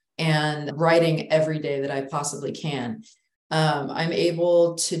day and writing every day that I possibly can. I'm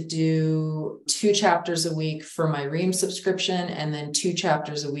able to do 2 chapters a week for my Ream subscription, and then 2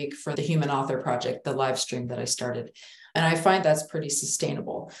 chapters a week for the Human Author Project, the live stream that I started. And I find that's pretty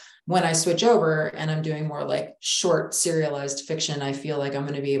sustainable. When I switch over and I'm doing more like short serialized fiction, I feel like I'm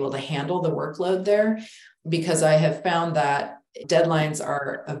going to be able to handle the workload there, because I have found that deadlines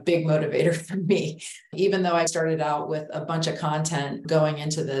are a big motivator for me. Even though I started out with a bunch of content going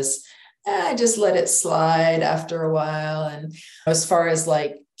into this, I just let it slide after a while. And as far as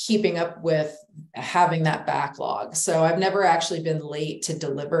like keeping up with having that backlog. So I've never actually been late to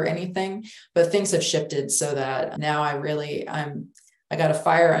deliver anything, but things have shifted so that now I got a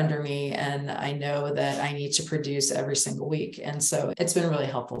fire under me, and I know that I need to produce every single week. And so it's been really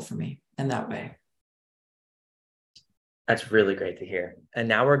helpful for me in that way. That's really great to hear. And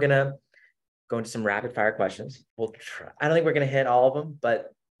now we're going to go into some rapid fire questions. We'll try. I don't think we're going to hit all of them,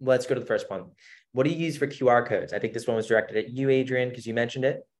 but let's go to the first one. What do you use for QR codes? I think this one was directed at you, Adrian, because you mentioned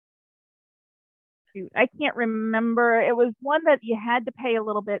it. I can't remember. It was one that you had to pay a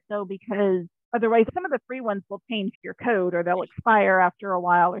little bit though, because otherwise some of the free ones will change your code or they'll expire after a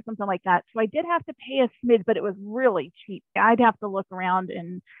while or something like that. So I did have to pay a smidge, but it was really cheap. I'd have to look around,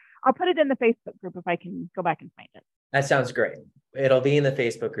 and I'll put it in the Facebook group if I can go back and find it. That sounds great. It'll be in the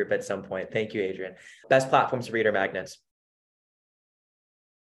Facebook group at some point. Thank you, Adrian. Best platforms for reader magnets.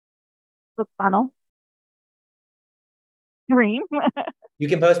 Book funnel. Ream. You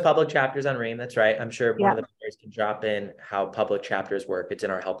can post public chapters on Ream. That's right. I'm sure one of the players can drop in how public chapters work. It's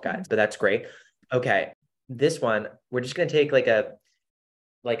in our help guides, but that's great. Okay. This one, we're just going to take like a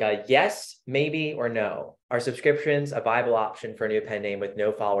yes, maybe, or no. Are subscriptions a viable option for a new pen name with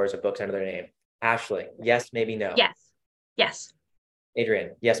no followers of books under their name? Ashley, yes, maybe, no. Yes. Yes.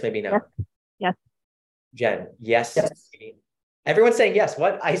 Adrian, yes, maybe, no. Yes. Jen, yes. Maybe. Everyone's saying yes.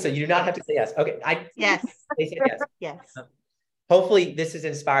 What? So you do not have to say yes. Okay. Yes. They said yes. Yes. Hopefully this has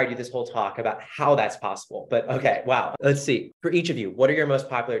inspired you, this whole talk about how that's possible. But okay, wow. Let's see. For each of you, what are your most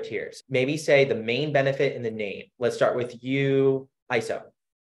popular tiers? Maybe say the main benefit in the name. Let's start with you, ISO.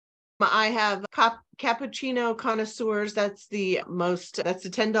 I have cappuccino connoisseurs. That's the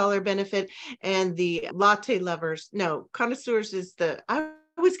 $10 benefit. And the latte lovers. No, connoisseurs is I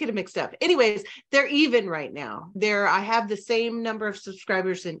always get it mixed up. Anyways, they're even right now. I have the same number of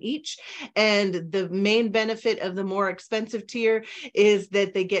subscribers in each. And the main benefit of the more expensive tier is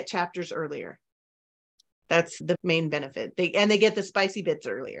that they get chapters earlier. That's the main benefit. They get the spicy bits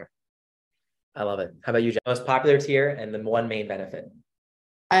earlier. I love it. How about you, Jen? Most popular tier and the one main benefit.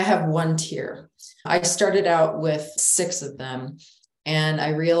 I have 1 tier. I started out with 6 of them, and I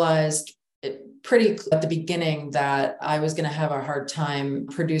realized pretty at the beginning that I was going to have a hard time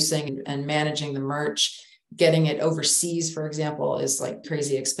producing and managing the merch. Getting it overseas, for example, is like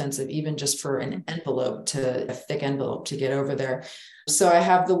crazy expensive, even just for a thick envelope to get over there. So I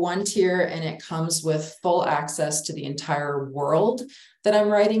have the 1 tier, and it comes with full access to the entire world that I'm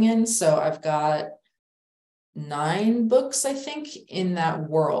writing in. So I've got 9 books, I think, in that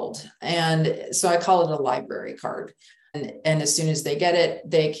world. And so I call it a library card. And as soon as they get it,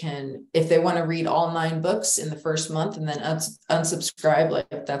 they can, if they want to read all 9 books in the first month and then unsubscribe,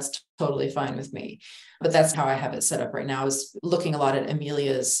 like that's totally fine with me. But that's how I have it set up right now, is looking a lot at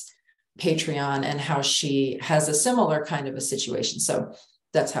Amelia's Patreon and how she has a similar kind of a situation. So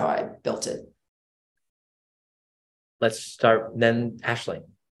that's how I built it. Let's start then. Ashley,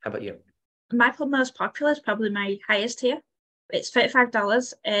 how about you? My most popular is probably my highest tier. It's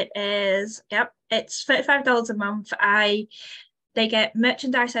 $35. It's $35 a month. They get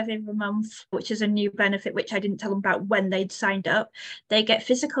merchandise every month, which is a new benefit, which I didn't tell them about when they'd signed up. They get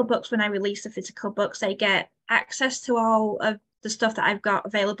physical books when I release the physical books. They get access to all of the stuff that I've got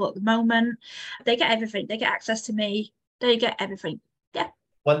available at the moment. They get everything. They get access to me. They get everything. Yeah.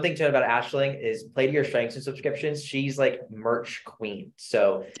 One thing to note about Ashling is play to your strengths and subscriptions. She's like merch queen.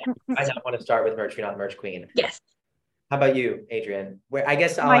 So I don't want to start with merch queen, not merch queen. Yes. How about you, Adrian? Where I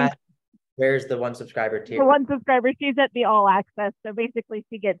guess I'll Mine- ask, where's the one subscriber tier? The one subscriber, she's at the all access. So basically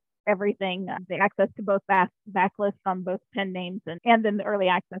she gets everything, the access to both backlists on both pen names and then the early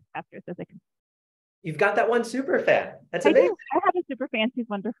access chapters as I can. You've got that one super fan. That's I amazing. do. I have a super fan. She's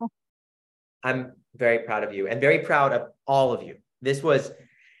wonderful. I'm very proud of you and very proud of all of you. This was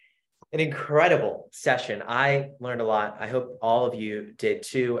an incredible session. I learned a lot. I hope all of you did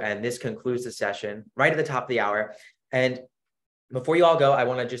too. And this concludes the session right at the top of the hour. And before you all go, I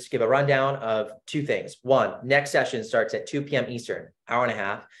want to just give a rundown of two things. One, next session starts at 2 p.m. Eastern, hour and a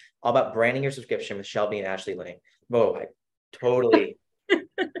half, all about branding your subscription with Shelby and Ashley Ling. Whoa, I totally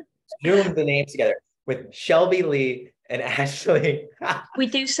zoomed the names together with Shelby Lee and Ashley. We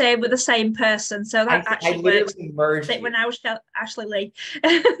do say we're the same person, so that I actually literally works. merged That when you. I was Ashley Lee.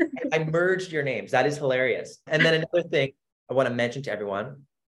 I merged your names. That is hilarious. And then another thing I want to mention to everyone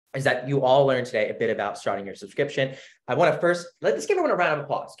is that you all learned today a bit about starting your subscription. I want to first, let's give everyone a round of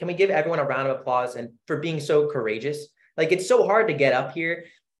applause. Can we give everyone a round of applause and for being so courageous? Like, it's so hard to get up here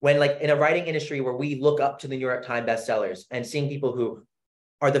when, like, in a writing industry where we look up to the New York Times bestsellers and seeing people who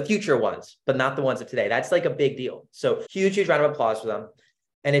are the future ones, but not the ones of today. That's like a big deal. So huge, huge round of applause for them.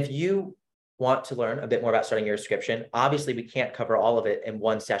 And if you want to learn a bit more about starting your subscription, obviously we can't cover all of it in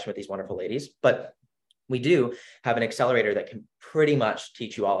one session with these wonderful ladies, but we do have an accelerator that can pretty much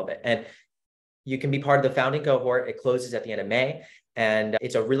teach you all of it. And you can be part of the founding cohort. It closes at the end of May. And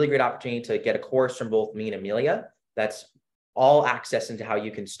it's a really great opportunity to get a course from both me and Amelia. That's all access into how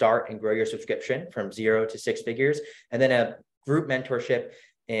you can start and grow your subscription from 0 to 6 figures. And then a group mentorship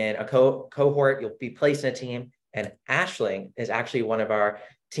in a cohort. You'll be placed in a team. And Ashling is actually one of our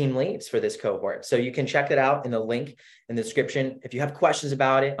team leads for this cohort. So you can check it out in the link in the description. If you have questions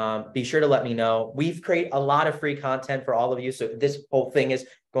about it, be sure to let me know. We've created a lot of free content for all of you. So this whole thing is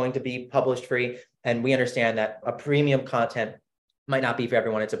going to be published free. And we understand that a premium content might not be for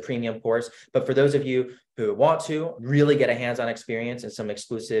everyone. It's a premium course. But for those of you who want to really get a hands-on experience and some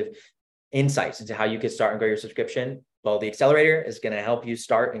exclusive insights into how you can start and grow your subscription, well, the accelerator is going to help you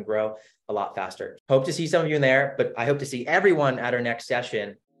start and grow a lot faster. Hope to see some of you in there, but I hope to see everyone at our next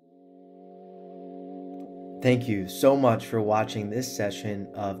session. Thank you so much for watching this session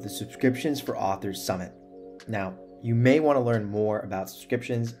of the Subscriptions for Authors Summit. Now, you may want to learn more about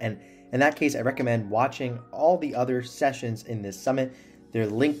subscriptions, and in that case, I recommend watching all the other sessions in this summit. They're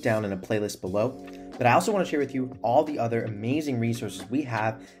linked down in a playlist below. But I also want to share with you all the other amazing resources we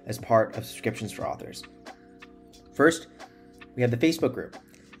have as part of Subscriptions for Authors. First, we have the Facebook group.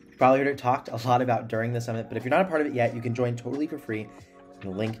 You probably heard it talked a lot about during the summit, but if you're not a part of it yet, you can join totally for free. The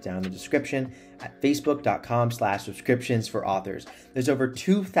link down in the description at facebook.com/subscriptions for authors. There's over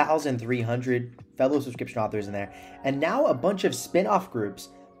 2,300 fellow subscription authors in there, and now a bunch of spin-off groups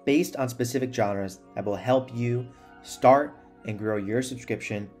based on specific genres that will help you start and grow your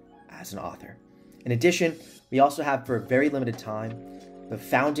subscription as an author. In addition, we also have, for a very limited time, the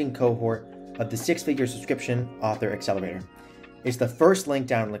founding cohort of the 6-figure subscription author accelerator. It's the first link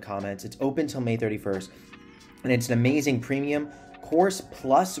down in the comments. It's open till May 31st, and it's an amazing premium course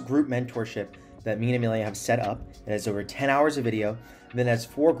plus group mentorship that me and Amelia have set up. It has over 10 hours of video, and then has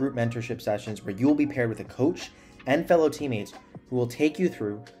 4 group mentorship sessions where you'll be paired with a coach and fellow teammates who will take you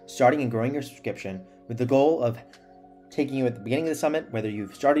through starting and growing your subscription with the goal of taking you at the beginning of the summit, whether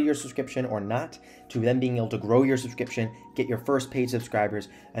you've started your subscription or not, to then being able to grow your subscription, get your first paid subscribers,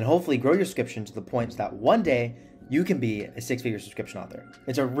 and hopefully grow your subscription to the point that one day you can be a 6-figure subscription author.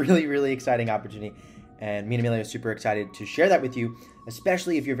 It's a really, really exciting opportunity. And me and Amelia are super excited to share that with you,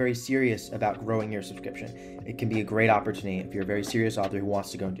 especially if you're very serious about growing your subscription. It can be a great opportunity if you're a very serious author who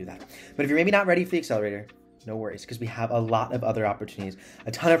wants to go and do that. But if you're maybe not ready for the accelerator, no worries, because we have a lot of other opportunities,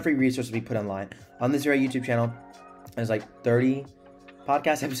 a ton of free resources we put online on this very YouTube channel. There's like 30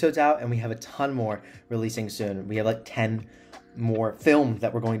 podcast episodes out, and we have a ton more releasing soon. We have like 10 more films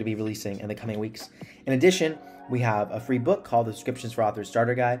that we're going to be releasing in the coming weeks. In addition, we have a free book called the Subscriptions for Authors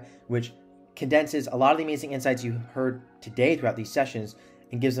Starter Guide, which condenses a lot of the amazing insights you heard today throughout these sessions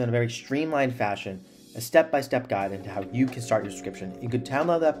and gives them in a very streamlined fashion, a step-by-step guide into how you can start your subscription. You could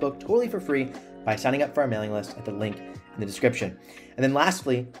download that book totally for free by signing up for our mailing list at the link in the description. And then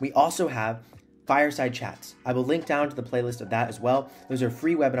lastly, we also have Fireside Chats. I will link down to the playlist of that as well. Those are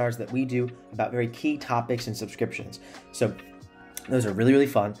free webinars that we do about very key topics and subscriptions. So those are really, really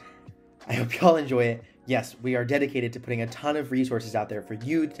fun. I hope you all enjoy it. Yes, we are dedicated to putting a ton of resources out there for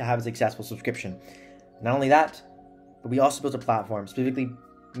you to have a successful subscription. Not only that, but we also built a platform specifically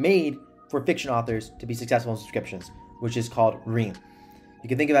made for fiction authors to be successful in subscriptions, which is called Ream. You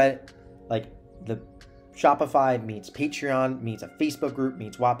can think about it like the Shopify meets Patreon, meets a Facebook group,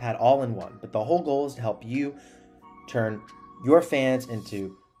 meets Wattpad all in one. But the whole goal is to help you turn your fans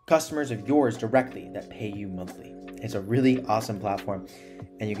into customers of yours directly that pay you monthly. It's a really awesome platform,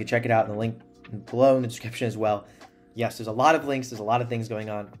 and you can check it out in the link below in the description as well. Yes, there's a lot of links, there's a lot of things going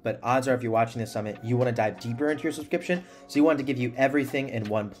on, but odds are if you're watching this summit, you want to dive deeper into your subscription, so you want to give you everything in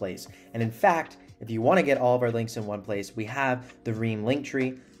one place. And in fact, if you want to get all of our links in one place, we have the Ream link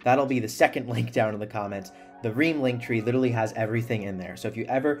tree. That'll be the second link down in the comments. The Ream link tree literally has everything in there. So if you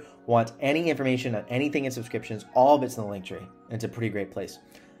ever want any information on anything in subscriptions, all of it's in the link tree. And it's a pretty great place.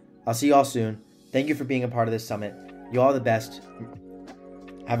 I'll see you all soon. Thank you for being a part of this summit. You all the best.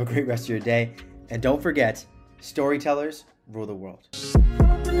 Have a great rest of your day. And don't forget, storytellers rule the world.